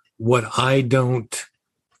 what I don't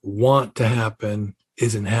want to happen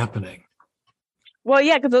isn't happening. Well,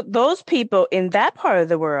 yeah, because those people in that part of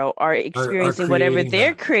the world are experiencing whatever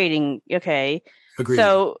they're creating. Okay. Agreed.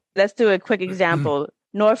 So let's do a quick example.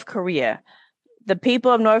 North Korea. The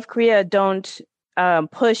people of North Korea don't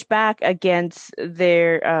push back against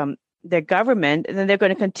their government, and then they're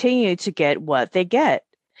going to continue to get what they get.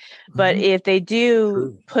 But if they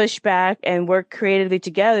do push back and work creatively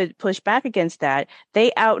together to push back against that,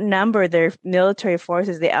 they outnumber their military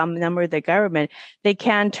forces. They outnumber their government. They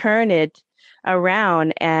can turn it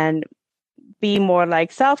around and be more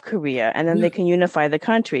like South Korea, and then they can unify the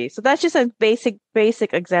country. So that's just a basic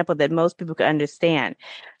example that most people can understand.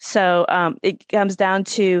 So it comes down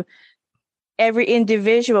to every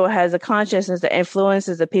individual has a consciousness that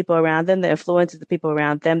influences the people around them, that influences the people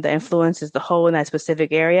around them, that influences the whole in that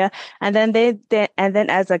specific area. And then then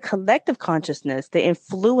as a collective consciousness, they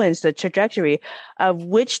influence the trajectory of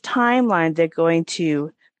which timeline they're going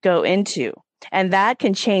to go into. And that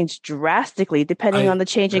can change drastically depending on the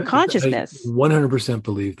change in consciousness. I 100%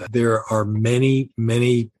 believe that. There are many,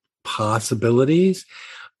 many possibilities,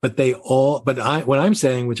 but what I'm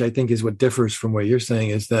saying, which I think is what differs from what you're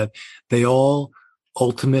saying, is that they all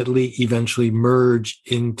ultimately eventually merge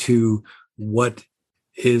into what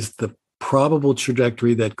is the probable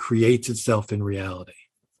trajectory that creates itself in reality.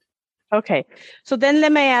 Okay. So then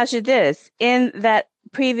let me ask you this. In that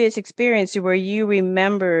previous experience where you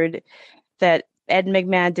remembered that Ed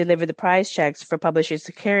McMahon delivered the prize checks for Publishers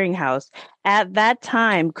Clearinghouse, at that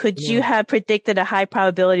time, could you have predicted a high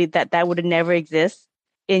probability that would never exist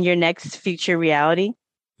in your next future reality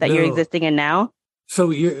that you're existing in now? So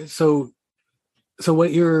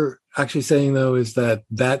what you're actually saying, though, is that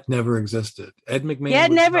never existed. Ed McMahon. Yeah,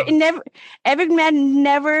 Ed McMahon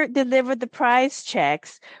never delivered the prize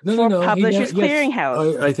checks for Publishers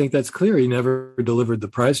Clearinghouse. I think that's clear. He never delivered the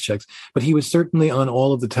prize checks, but he was certainly on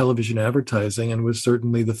all of the television advertising and was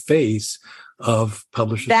certainly the face of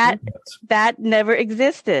Publishers Clearinghouse. That never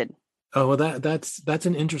existed. Oh, well, that's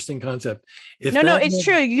an interesting concept. It's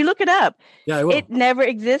true. You look it up. Yeah, I will. It never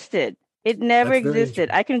existed. It never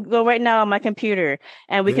existed. I can go right now on my computer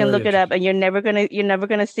and we can look it up, and you're never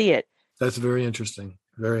gonna see it. That's very interesting.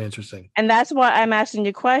 Very interesting. And that's why I'm asking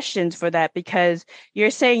you questions for that, because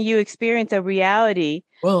you're saying you experience a reality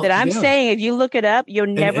that I'm saying if you look it up, you're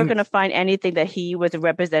never going to find anything that he was a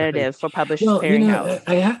representative for Publishers Clearinghouse.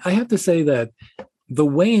 I have to say that the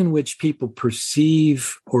way in which people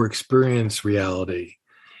perceive or experience reality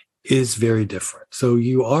is very different. So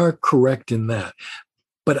you are correct in that.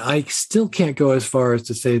 But I still can't go as far as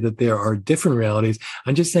to say that there are different realities.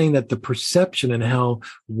 I'm just saying that the perception and how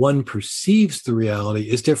one perceives the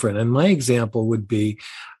reality is different. And my example would be,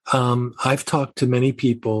 I've talked to many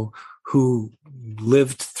people who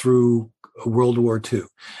lived through World War II,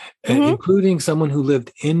 including someone who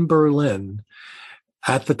lived in Berlin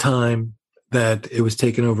at the time that it was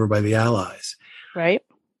taken over by the Allies. Right.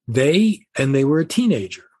 They were a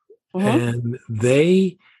teenager, and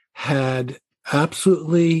they had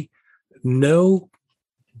absolutely no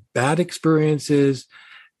bad experiences,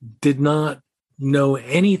 did not know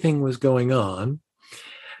anything was going on.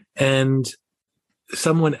 And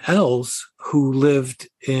someone else who lived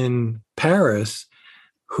in Paris,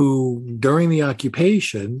 who during the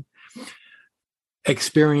occupation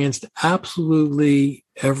experienced absolutely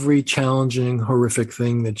every challenging, horrific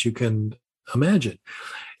thing that you can imagine.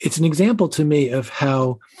 It's an example to me of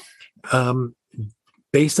how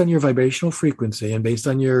based on your vibrational frequency and based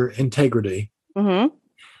on your integrity,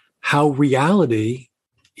 how reality,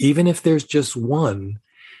 even if there's just one,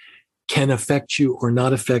 can affect you or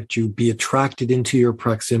not affect you, be attracted into your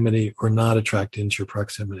proximity or not attracted into your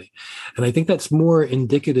proximity. And I think that's more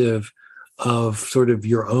indicative of sort of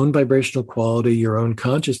your own vibrational quality, your own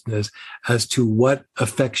consciousness as to what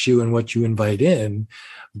affects you and what you invite in,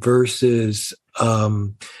 versus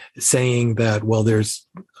saying that, well, there's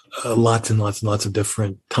lots and lots and lots of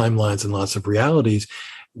different timelines and lots of realities,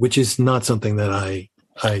 which is not something that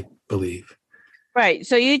I believe. Right.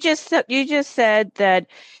 So you just said that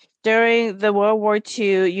during the World War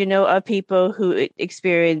II, you know of people who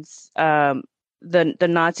experienced the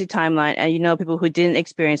Nazi timeline, and you know people who didn't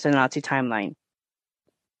experience the Nazi timeline.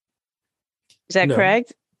 Is that No,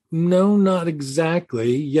 correct? no, not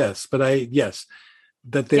exactly. Yes, but yes,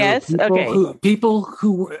 that there were Yes. Okay. people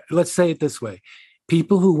who, let's say it this way,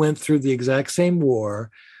 people who went through the exact same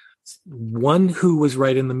war, one who was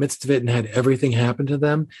right in the midst of it and had everything happen to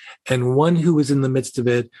them, and one who was in the midst of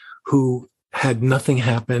it who had nothing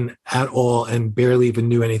happen at all and barely even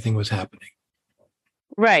knew anything was happening.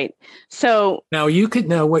 Right. So Now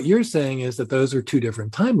what you're saying is that those are two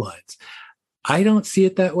different timelines. I don't see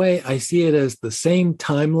it that way. I see it as the same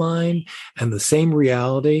timeline and the same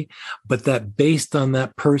reality, but that based on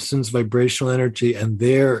that person's vibrational energy and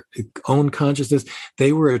their own consciousness,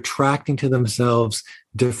 they were attracting to themselves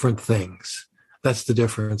different things. That's the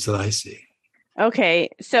difference that I see. okay,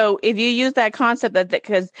 so if you use that concept that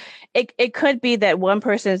because it could be that one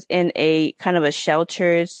person's in a kind of a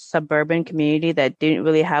sheltered suburban community that didn't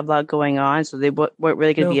really have a lot going on, so they weren't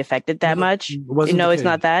really going to be No, affected that no, much. it wasn't the It's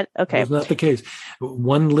not case. that. It Okay. was not the case.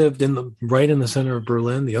 One lived right in the center of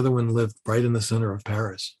Berlin. The other one lived right in the center of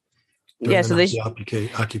Paris during Yeah, the so Nazi they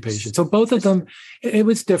occupation. So both of them, it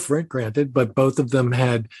was different, granted, but both of them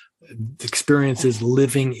had experiences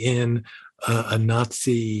living in a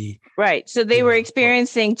Nazi. right. So they were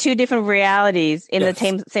experiencing two different realities in the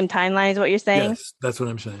Yes, same timeline is what you're saying? yes, that's what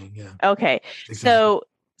I'm saying. Yeah, Okay. exactly.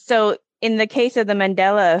 So in the case of the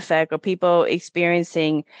Mandela effect or people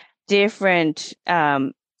experiencing different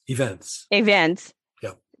Events. events,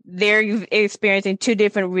 Yeah, they're experiencing two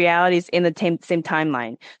different realities in the same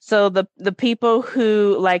timeline. So the people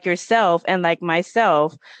who, like yourself and like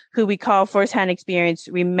myself, who we call firsthand experience,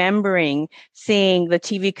 remembering seeing the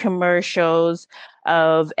TV commercials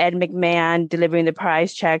of Ed McMahon delivering the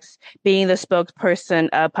prize checks, being the spokesperson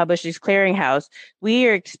of Publishers Clearinghouse, we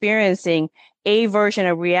are experiencing a version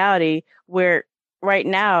of reality where right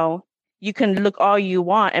now you can look all you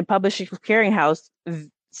want and Publishers Clearinghouse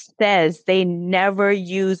says they never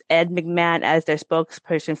use Ed McMahon as their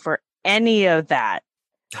spokesperson for any of that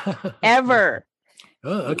ever.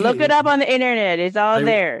 Oh, okay. Look it up on the internet. It's all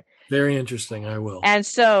there. Very interesting. I will. And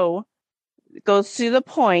so it goes to the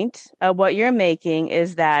point of what you're making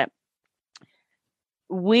is that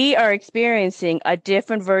we are experiencing a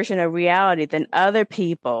different version of reality than other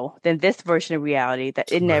people, than this version of reality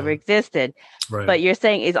that it never existed. Right. But you're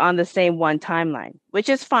saying is on the same one timeline, which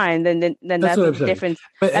is fine. Then that's a difference.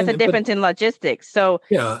 That's a difference in logistics. So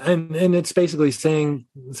yeah, and it's basically saying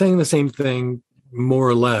the same thing more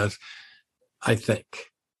or less, I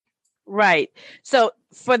think. Right. So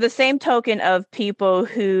for the same token of people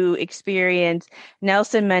who experience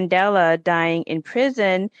Nelson Mandela dying in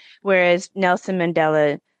prison, whereas Nelson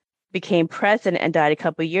Mandela became president and died a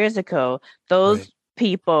couple of years ago, those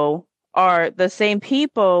people are the same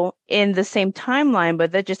people in the same timeline,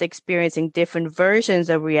 but they're just experiencing different versions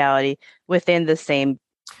of reality within the same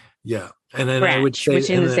and then branch, I would say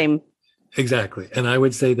within the same exactly, and I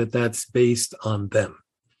would say that that's based on them.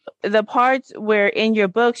 The parts where in your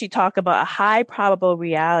books you talk about a high probable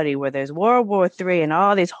reality where there's World War III and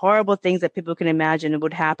all these horrible things that people can imagine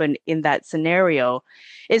would happen in that scenario,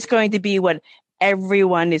 it's going to be what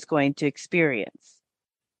everyone is going to experience.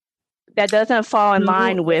 That doesn't fall in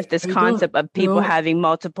line with this concept of people having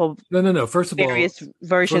multiple First of various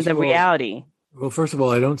versions of reality. Well, first of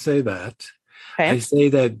all, I don't say that. Okay. I say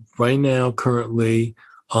that right now, currently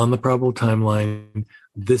on the probable timeline,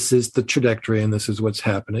 this is the trajectory and this is what's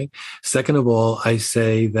happening. Second of all, I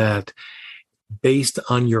say that based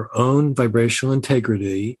on your own vibrational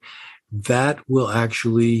integrity, that will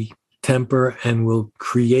actually temper and will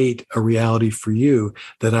create a reality for you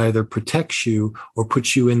that either protects you or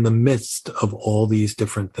puts you in the midst of all these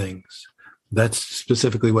different things. That's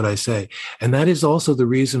specifically what I say. And that is also the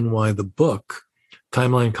reason why the book,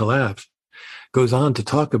 Timeline Collapse, goes on to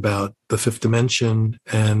talk about the fifth dimension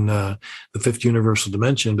and the fifth universal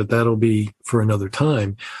dimension, but that'll be for another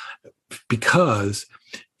time. Because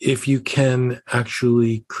if you can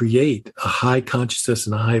actually create a high consciousness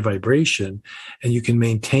and a high vibration, and you can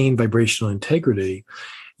maintain vibrational integrity,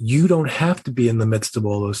 you don't have to be in the midst of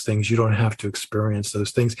all those things. You don't have to experience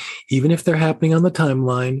those things. Even if they're happening on the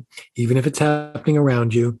timeline, even if it's happening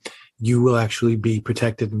around you, you will actually be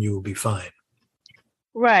protected and you will be fine.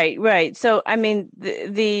 Right. So, I mean,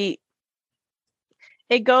 it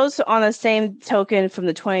goes on the same token from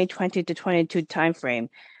the 2020 to 22 timeframe.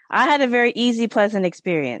 I had a very easy, pleasant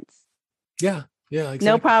experience. Yeah, exactly.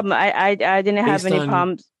 No problem. I didn't have any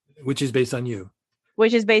problems. Which is based on you.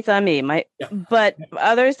 which is based on me. But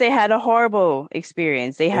others, they had a horrible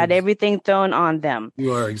experience. They had everything thrown on them.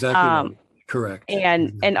 You are exactly right. Correct.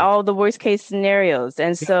 And all the worst case scenarios.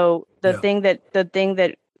 And so the thing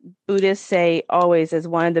that Buddhists say always is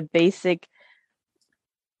one of the basic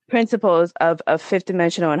principles of fifth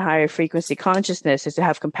dimensional and higher frequency consciousness is to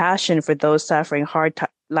have compassion for those suffering hard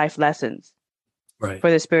life lessons, right,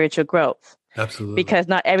 for the spiritual growth. Absolutely. Because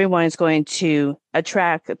not everyone is going to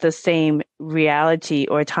attract the same reality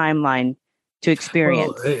or timeline to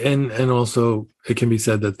experience. Well, and also it can be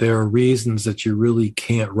said that there are reasons that you really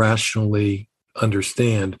can't rationally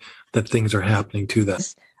understand that things are happening to them.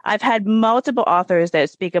 I've had multiple authors that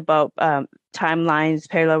speak about timelines,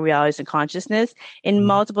 parallel realities, and consciousness in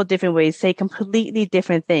multiple different ways, say completely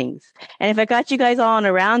different things. And if I got you guys all on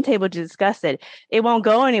a round table to discuss it, it won't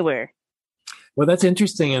go anywhere. Well, that's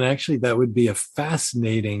interesting. And actually, that would be a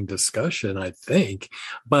fascinating discussion, I think.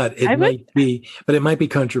 But it might be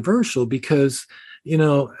controversial because,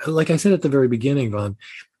 like I said at the very beginning, Vaughn,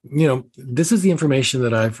 this is the information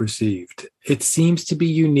that I've received. It seems to be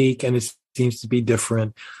unique and it seems to be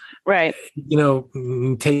different. Right.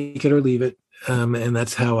 Take it or leave it. And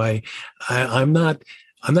that's how I'm not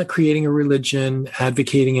creating a religion,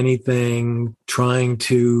 advocating anything, trying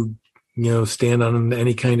to, stand on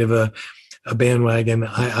any kind of a bandwagon.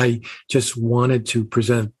 I just wanted to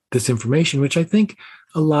present this information, which I think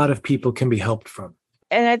a lot of people can be helped from.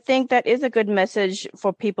 And I think that is a good message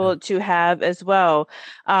for people to have as well,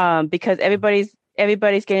 because everybody's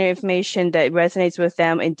getting information that resonates with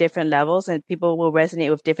them in different levels, and people will resonate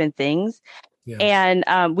with different things. Yeah.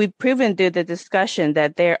 And we've proven through the discussion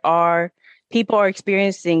that people are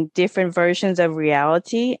experiencing different versions of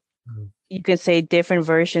reality. Mm-hmm. You can say different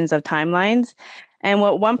versions of timelines. And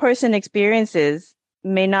what one person experiences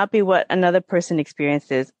may not be what another person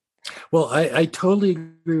experiences. Well, I totally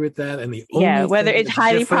agree with that. And the only whether it's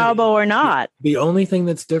highly probable or not. The only thing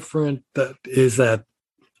that's different is that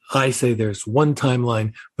I say there's one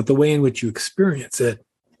timeline, but the way in which you experience it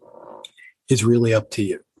is really up to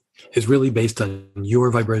you. Is really based on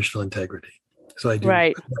your vibrational integrity. So I do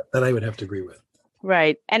that I would have to agree with.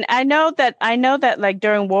 Right. And I know that like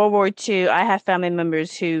during World War II, I have family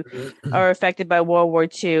members who are affected by World War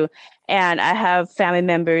II. And I have family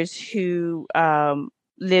members who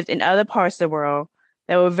lived in other parts of the world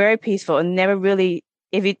that were very peaceful and never really,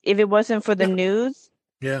 if it wasn't for the news,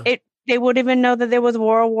 they wouldn't even know that there was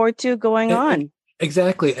World War II going on.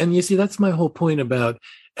 Exactly. And you see, that's my whole point about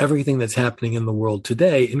everything that's happening in the world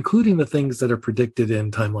today, including the things that are predicted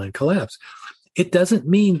in timeline collapse. It doesn't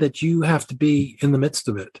mean that you have to be in the midst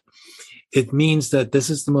of it. It means that this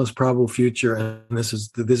is the most probable future, and this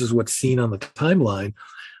is what's seen on the timeline.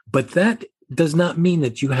 But that does not mean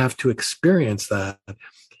that you have to experience that,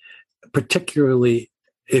 particularly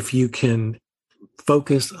if you can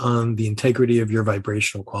focus on the integrity of your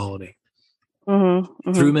vibrational quality.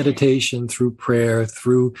 Through meditation, through prayer,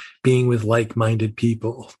 through being with like-minded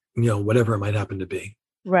people, whatever it might happen to be.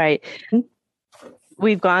 Right.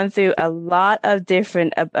 We've gone through a lot of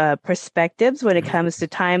different perspectives when it comes to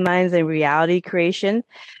timelines and reality creation.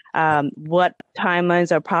 What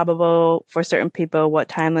timelines are probable for certain people, what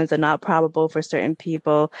timelines are not probable for certain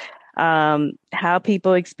people, how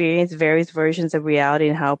people experience various versions of reality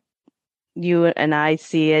and how you and I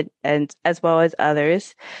see it, and as well as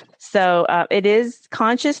others. So it is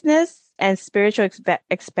consciousness, and spiritual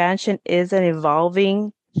expansion is an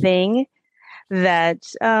evolving thing that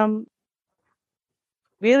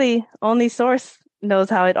really only Source knows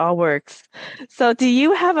how it all works. So do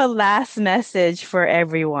you have a last message for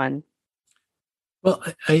everyone? Well,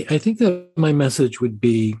 I think that my message would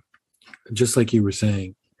be, just like you were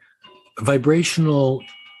saying, vibrational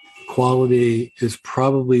quality is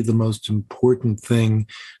probably the most important thing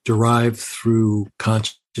derived through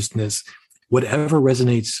consciousness. Whatever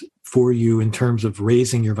resonates for you in terms of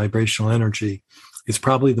raising your vibrational energy is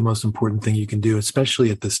probably the most important thing you can do,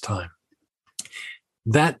 especially at this time.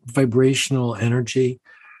 That vibrational energy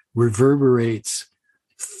reverberates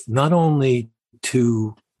not only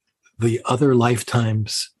to the other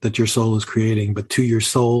lifetimes that your soul is creating, but to your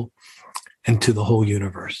soul and to the whole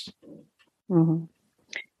universe. Mm-hmm.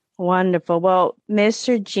 Wonderful. Well,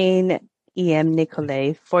 Mr. Gene E.M.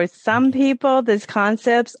 Nicolay, for some people, these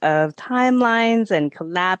concepts of timelines and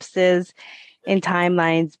collapses in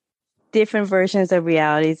timelines, different versions of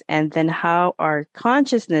realities, and then how our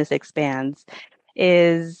consciousness expands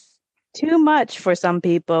is too much for some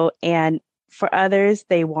people. And for others,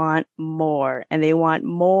 they want more, and they want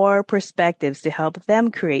more perspectives to help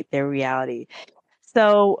them create their reality.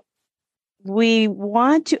 So we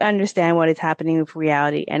want to understand what is happening with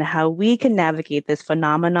reality and how we can navigate this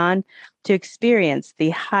phenomenon to experience the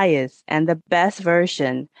highest and the best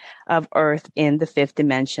version of Earth in the fifth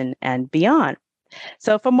dimension and beyond.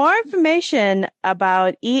 So for more information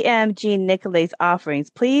about EMG Nicolet's offerings,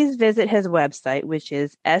 please visit his website, which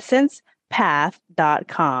is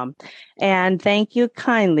essencepath.com. And thank you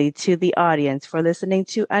kindly to the audience for listening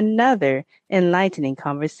to another enlightening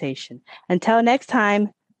conversation. Until next time,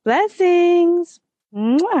 blessings.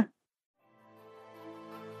 Mwah.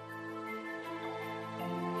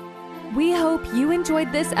 We hope you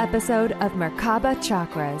enjoyed this episode of Merkaba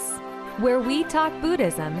Chakras, where we talk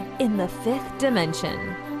Buddhism in the fifth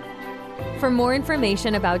dimension. For more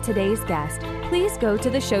information about today's guest, please go to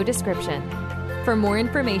the show description. For more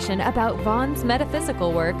information about Vaughn's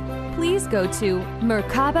metaphysical work, please go to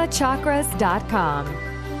merkabachakras.com.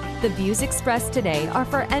 The views expressed today are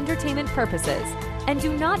for entertainment purposes and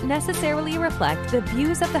do not necessarily reflect the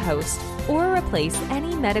views of the host or replace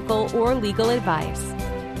any medical or legal advice.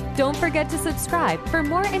 Don't forget to subscribe for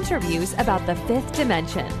more interviews about the fifth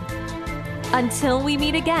dimension. Until we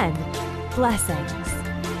meet again, blessings.